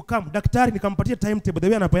evening you come, daktari nikampatia timetable, the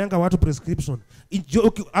way anapayanga watu prescription.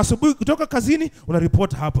 Asubuhi kutoka kazini,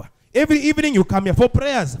 unareport hapa. Every evening you come here for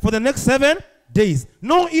prayers for the next 7 days.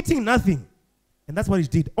 No eating, nothing. And that's what she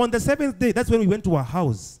did. On the 7th day, that's when we went to her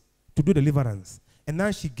house to do deliverance. And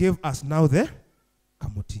now she gave us now the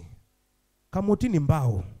kamoti. Kamotini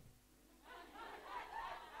mbao.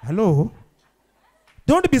 Hello?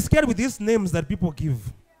 Don't be scared with these names that people give.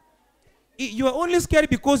 You are only scared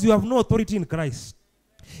because you have no authority in Christ.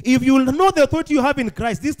 If you know the authority you have in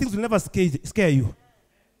Christ, these things will never scare you.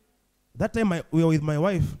 That time we were with my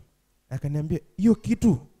wife. Akaniambia, "Hiyo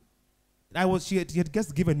kitu." She had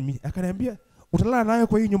just given me. Akaniambia, "Utalala nayo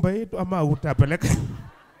kwa hii nyumba yetu ama utapeleka?"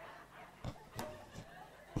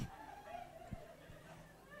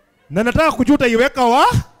 Na nataka kujuta iweka wa?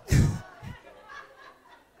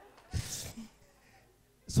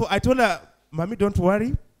 So I told her, "Mommy, don't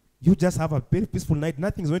worry. You just have a very peaceful night.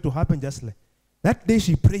 Nothing's going to happen just like." That day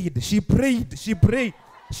she prayed.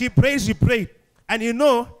 And you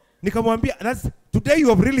know, nikamwambia, today you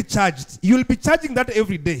have really charged. You will be charging that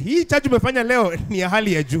every day. Hii charge umefanya leo ni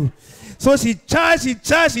hali ya juu. So she charged,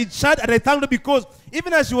 and I thanked her because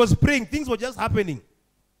even as she was praying, things were just happening.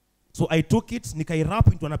 So I took it, nikai wrap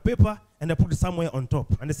into a paper, and I put it somewhere on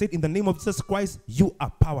top. And I said, "In the name of Jesus Christ, you are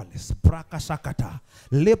powerless." Braka shakata.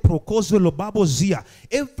 Le prokozo lobabo zia.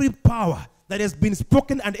 Every power that has been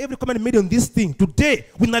spoken and every comment made on this thing, today,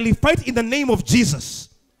 we nullify it in the name of Jesus.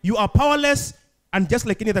 You are powerless, and just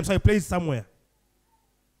like any time, so I placed it somewhere.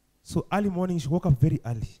 So early morning, she woke up very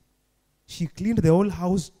early. She cleaned the whole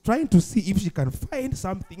house, trying to see if she can find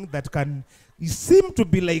something that can seem to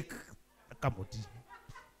be like kamoti.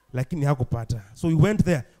 Lakini hakupata. So we went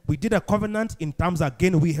there. We did a covenant in terms,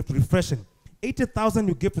 again, we have to refresh him. 80,000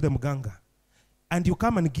 you give to the mganga. And you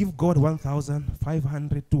come and give God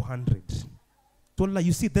 1,500, 200. Told her,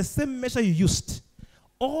 you see, the same measure you used,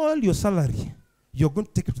 all your salary, you're going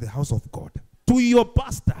to take it to the house of God, to your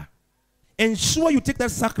pastor. Ensure you take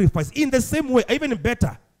that sacrifice in the same way, even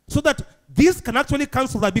better, so that this can actually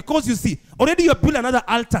cancel that. Because you see, already you have built another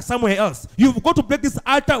altar somewhere else. You've got to break this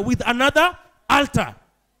altar with another altar.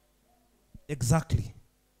 Exactly.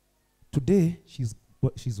 Today, she's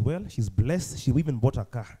well, she's blessed. She even bought a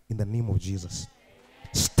car in the name of Jesus.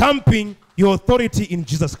 Stamping your authority in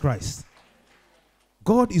Jesus Christ.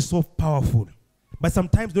 God is so powerful. But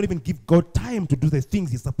sometimes don't even give God time to do the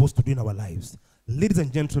things he's supposed to do in our lives. Ladies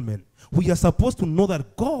and gentlemen, we are supposed to know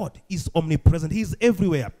that God is omnipresent. He is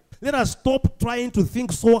everywhere. Let us stop trying to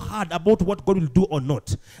think so hard about what God will do or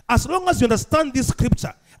not. As long as you understand this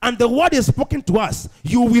scripture and the word is spoken to us,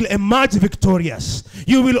 you will emerge victorious.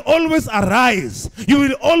 You will always arise. You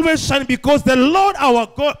will always shine, because the Lord our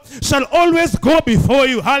God shall always go before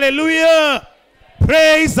you. Hallelujah.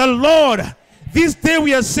 Praise the Lord. This day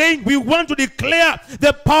we are saying we want to declare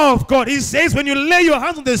the power of God. He says when you lay your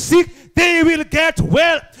hands on the sick, they will get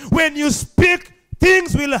well. When you speak,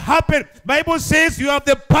 things will happen. Bible says you have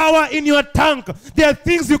the power in your tongue. There are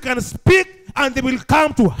things you can speak and they will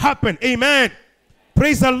come to happen. Amen.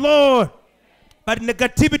 Praise the Lord. But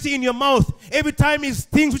negativity in your mouth, every time is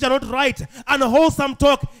things which are not right, and wholesome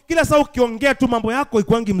talk. Kila saa ukiongea tu mambo yako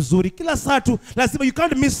ikuangi mzuri. Kila saa tu lazima, you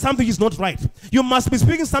can't miss something is not right. You must be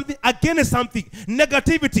speaking something against something.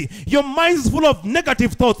 Negativity. Your mind is full of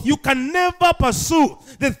negative thoughts. You can never pursue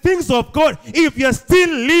the things of God if you're still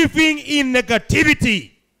living in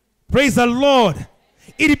negativity. Praise the Lord.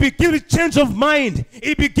 It begins with change of mind.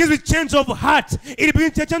 It begins with change of heart. It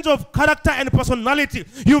begins with change of character and personality.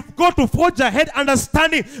 You've got to forge ahead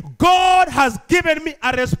understanding God has given me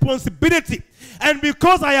a responsibility. And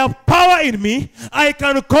because I have power in me, I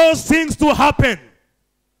can cause things to happen.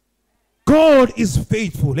 God is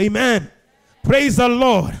faithful. Amen. Praise the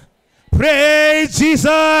Lord. Praise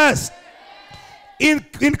Jesus.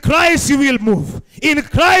 In Christ you will move. In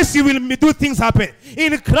Christ you will do things happen.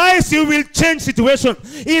 In Christ you will change situation.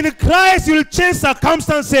 In Christ you will change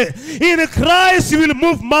circumstances. In Christ you will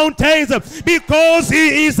move mountains, because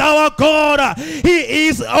he is our God. He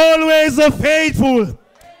is always faithful.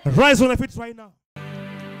 Rise on your feet right now.